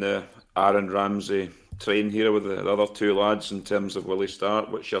you in the Aaron Ramsey train here with the other two lads in terms of will he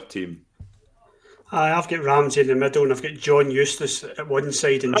start? What's your team? I've got Ramsey in the middle, and I've got John Eustace at one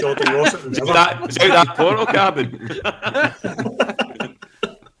side and Jordan Ross at the other. Is that portal cabin?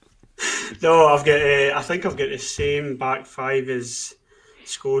 No, I think I've got the same back five as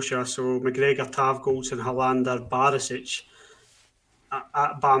Scotia. So McGregor, Tav, Goldson, Helander, Barisic.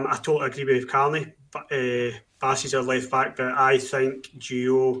 I totally agree with Carney. Bassey's our left back, but I think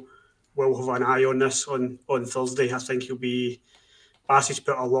Gio will have an eye on this on Thursday. I think Bassey's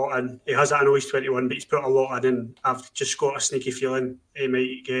put a lot in. He has, I know he's 21, but he's put a lot in, and I've just got a sneaky feeling he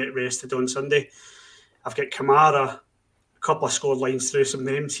might get rested on Sunday. I've got Kamara, a couple of scored lines through some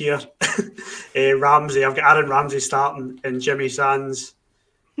names here. Ramsey, I've got Aaron Ramsey starting, and Jimmy Sands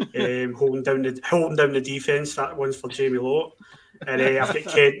holding down the defence. That one's for Jamie Lowe. And I've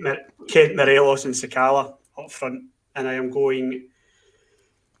got Kent, Morelos and Sakala up front, and I am going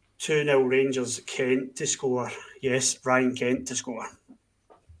 2-0 Rangers, Kent to score. Yes, Ryan Kent to score.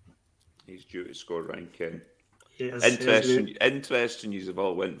 He's due to score, Ryan Kent. Yes, interesting you've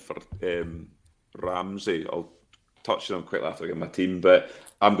all went for Ramsey. I'll touch on him quickly after I get my team, but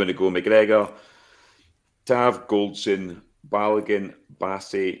I'm going to go McGregor, Tav, Goldson, Balogun,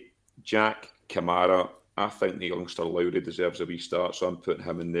 Bassey, Jack, Kamara. I think the youngster Lowry deserves a restart, so I'm putting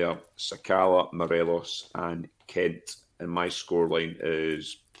him in there. Sakala, Morelos and Kent. And my scoreline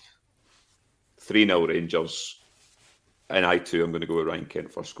is 3-0 Rangers. And I too am going to go with Ryan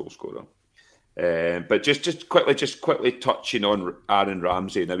Kent first goal scorer. But just quickly touching on Aaron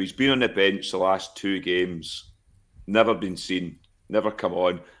Ramsey. Now, he's been on the bench the last two games, never been seen, never come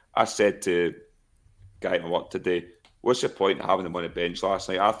on. I said to Guy at my work today, what's the point of having him on the bench last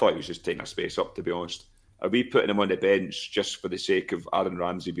night? I thought he was just taking a space up, to be honest. Are we putting him on the bench just for the sake of Aaron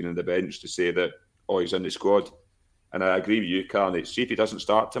Ramsey being on the bench to say that, he's in the squad? And I agree with you, Carney. See if he doesn't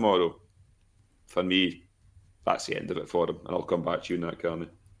start tomorrow. For me, that's the end of it for him. And I'll come back to you on that, Carney.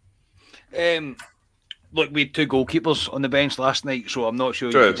 Look, we had two goalkeepers on the bench last night, so I'm not sure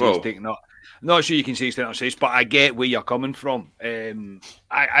you can say he's taking up. I'm not sure you can say he's taking up space, but I get where you're coming from.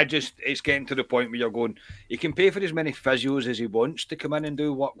 I just, it's getting to the point where you're going, he can pay for as many physios as he wants to come in and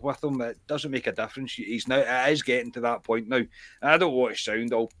do work with him. It doesn't make a difference. It is getting to that point now. And I don't want to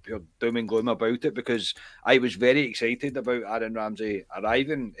sound all pure doom and gloom about it, because I was very excited about Aaron Ramsey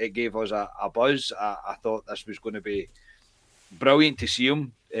arriving. It gave us a buzz. I thought this was going to be brilliant to see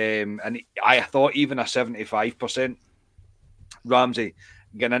him. And I thought even a 75% Ramsey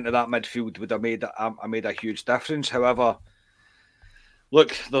getting into that midfield would have made a huge difference. However,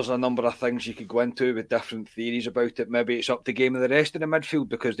 look, there's a number of things you could go into with different theories about it. Maybe it's up to game of the rest of the midfield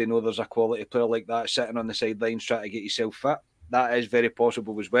because they know there's a quality player like that sitting on the sidelines trying to get yourself fit. That is very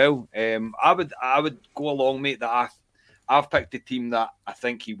possible as well. I would go along, mate, that I've picked a team that I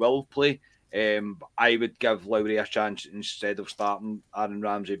think he will play. I would give Lowry a chance instead of starting Aaron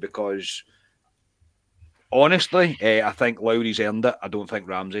Ramsey because, honestly, I think Lowry's earned it. I don't think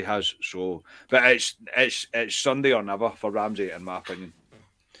Ramsey has. So, but it's Sunday or never for Ramsey, in my opinion.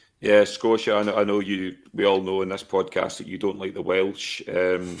 Yeah, Scotia, I know we all know in this podcast that you don't like the Welsh,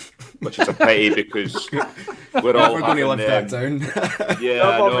 which is a pity because we're all going to live that down. Yeah,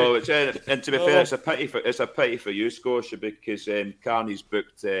 I know. And to be fair, it's a pity for you, Scotia, because Carney's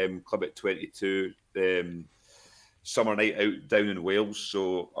booked Club at 22 summer night out down in Wales.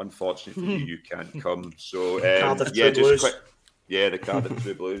 So unfortunately for you can't come. So the Cardiff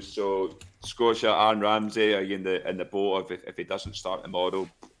Blue Blues. So Scotia, Aaron Ramsey, are you in the boat of if he doesn't start tomorrow?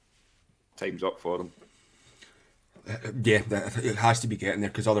 Time's up for him. Yeah, it has to be getting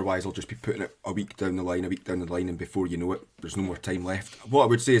there because otherwise I'll just be putting it a week down the line, and before you know it, there's no more time left. What I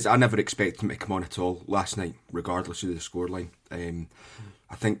would say is I never expected him to come on at all last night, regardless of the scoreline. I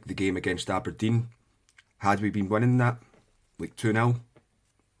think the game against Aberdeen, had we been winning that, like 2-0,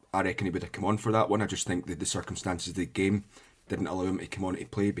 I reckon he would have come on for that one. I just think that the circumstances of the game didn't allow him to come on to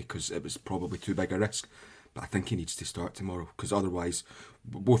play because it was probably too big a risk. But I think he needs to start tomorrow because otherwise,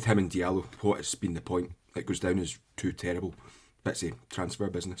 both him and Diallo, what has been the point? It goes down as too terrible. Bits of transfer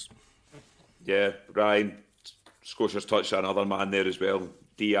business. Yeah, Ryan, Scotia's touched on another man there as well.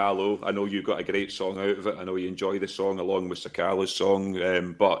 Diallo, I know you got a great song out of it. I know you enjoy the song along with Sakala's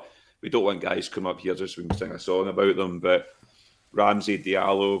song, but we don't want guys come up here just so we can sing a song about them. But Ramsey,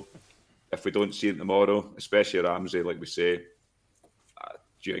 Diallo, if we don't see it tomorrow, especially Ramsey, like we say,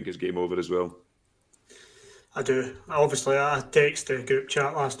 do you think it's game over as well? I do. Obviously, I texted the group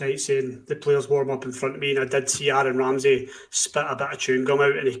chat last night saying the players warm up in front of me, and I did see Aaron Ramsey spit a bit of chewing gum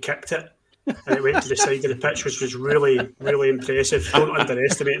out and he kicked it. And it went to the side of the pitch, which was really, really impressive. Don't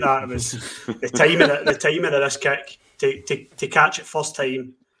underestimate that. It was the timing of this kick to catch it first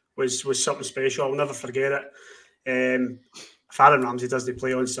time was something special. I'll never forget it. If Aaron Ramsey doesn't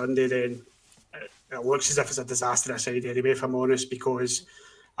play on Sunday, then it looks as if it's a disaster aside anyway, if I'm honest, because,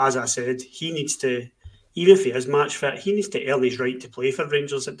 as I said, he needs to, even if he is match fit, he needs to earn his right to play for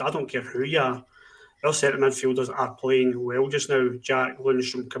Rangers. I don't care who you are. Our centre midfielders are playing well just now. Jack,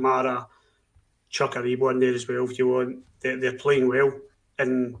 Lundstrom, Kamara, Chuck Aribo in there as well if you want. They're playing well,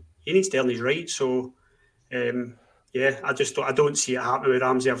 and he needs to earn his right. So, I don't see it happening with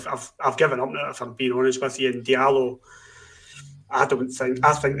Ramsey. I've given up now, if I'm being honest with you. And Diallo, I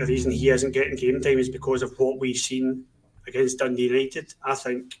think the reason he isn't getting game time is because of what we've seen against Dundee United. I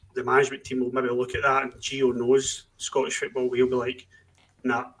think the management team will maybe look at that, and Gio knows Scottish football. He'll be like,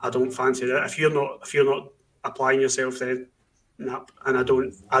 "Nah, I don't fancy that. If you're not applying yourself, then nah." And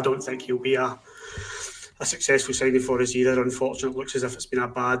I don't think he'll be a successful signing for us either. Unfortunately, it looks as if it's been a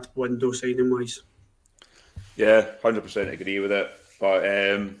bad window signing wise. Yeah, 100% agree with it.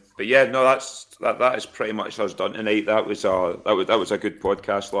 But yeah, no, that is pretty much us done tonight. That was a good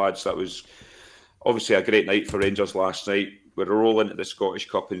podcast, lads. That was obviously a great night for Rangers last night. We're rolling into the Scottish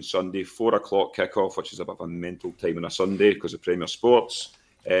Cup on Sunday, 4:00 kick-off, which is a bit of a mental time on a Sunday because of Premier Sports.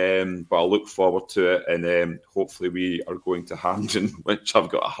 But I'll look forward to it, and hopefully we are going to Hampden, which I've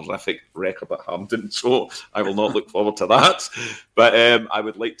got a horrific record at Hampden, so I will not look forward to that. But I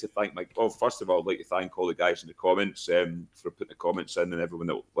would like to thank first of all, I'd like to thank all the guys in the comments for putting the comments in, and everyone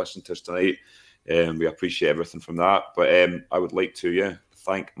that listened to us tonight. We appreciate everything from that. But I would like to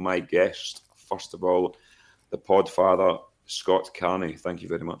thank my guest, first of all, the Podfather, Scott Carney. Thank you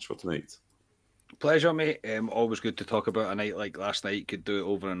very much for tonight. Pleasure, mate. Always good to talk about a night like last night. Could do it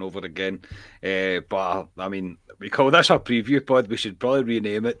over and over again. But I mean, we call this a preview pod. We should probably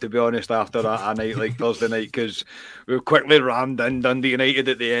rename it, to be honest, after a night like Thursday night, because we quickly rammed in Dundee United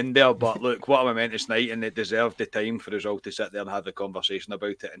at the end there. But look, what a momentous night, and it deserved the time for us all to sit there and have the conversation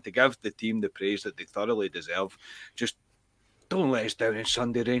about it, and to give the team the praise that they thoroughly deserve. Just don't let us down on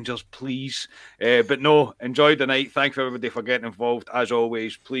Sunday, Rangers, please. But no, enjoy the night. Thank you everybody for getting involved. As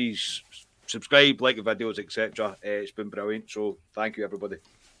always, please subscribe, like the videos, etc. It's been brilliant. So thank you, everybody.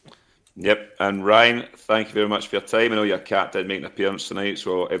 Yep, and Ryan, thank you very much for your time. I know your cat did make an appearance tonight,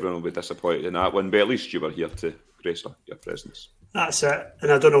 so everyone will be disappointed in that one, but at least you were here to grace your presence. That's it.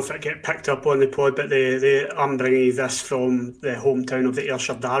 And I don't know if it get picked up on the pod, but I'm bringing you this from the hometown of the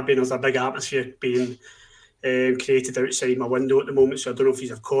Ayrshire Derby, and there's a big atmosphere being created outside my window at the moment, so I don't know if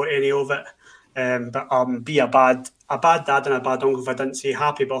you've caught any of it. But be a bad dad and a bad uncle if I didn't say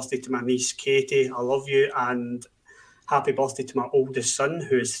happy birthday to my niece Katie. I love you, and happy birthday to my oldest son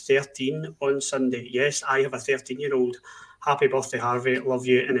who is 13 on Sunday. Yes, I have a 13-year-old. Happy birthday, Harvey. Love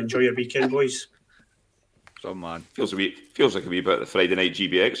you and enjoy your weekend, boys. So man, feels like a wee bit of the Friday night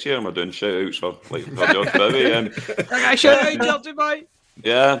GBX here, and we're doing shout outs for George Bivy. I shout out Georgie, mate.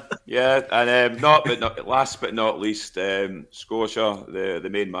 Yeah, and not last but not least, Scotia, the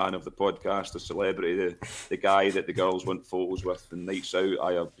main man of the podcast, the celebrity, the guy that the girls want photos with and nights out.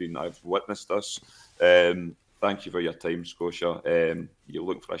 I've witnessed this. Thank you for your time, Scotia. You're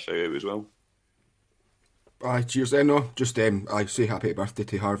looking for a shout out as well. Cheers then. No, just I say happy birthday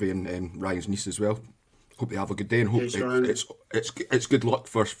to Harvey and Ryan's niece as well. Hope they have a good day, and hope it's good luck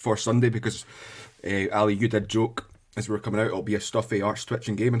for Sunday, because Ali, you did joke as we were coming out, it'll be a stuffy,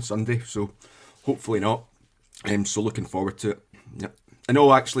 arse-twitching game on Sunday, so hopefully not. So looking forward to it. Yep. I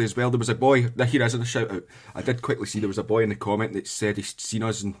know, actually, as well, there was a boy, here isn't a shout-out, I did quickly see there was a boy in the comment that said he's seen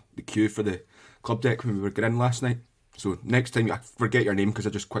us in the queue for the club deck when we were going in last night. So next time, I forget your name because I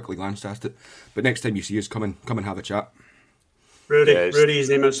just quickly glanced at it, but next time you see us, come and have a chat. Rudy, his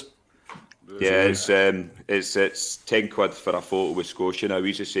name is. Yeah, it's 10 quid for a photo with Scotia now.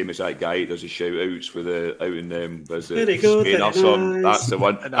 He's the same as that guy that does his shout outs with out in very good, very nice. That's the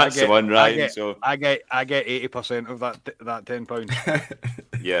one. That's the one, right? I get 80% of that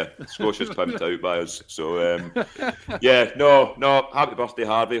 £10. Yeah, Scotia's pimped out by us. So no. Happy birthday,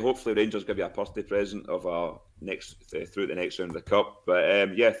 Harvey. Hopefully Rangers give you a birthday present of our next through the next round of the cup.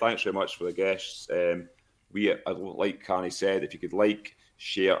 But thanks very much for the guests. Like Carney said, if you could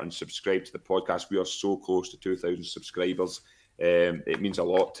share and subscribe to the podcast. We are so close to 2,000 subscribers. It means a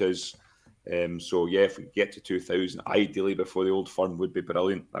lot to us. If we get to 2,000, ideally before the old firm, would be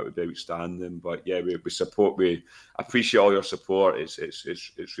brilliant. That would be outstanding. But we appreciate all your support.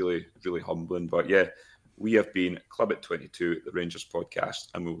 It's really, really humbling. But we have been Club at 22, the Rangers podcast,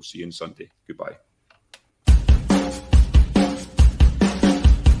 and we will see you on Sunday. Goodbye.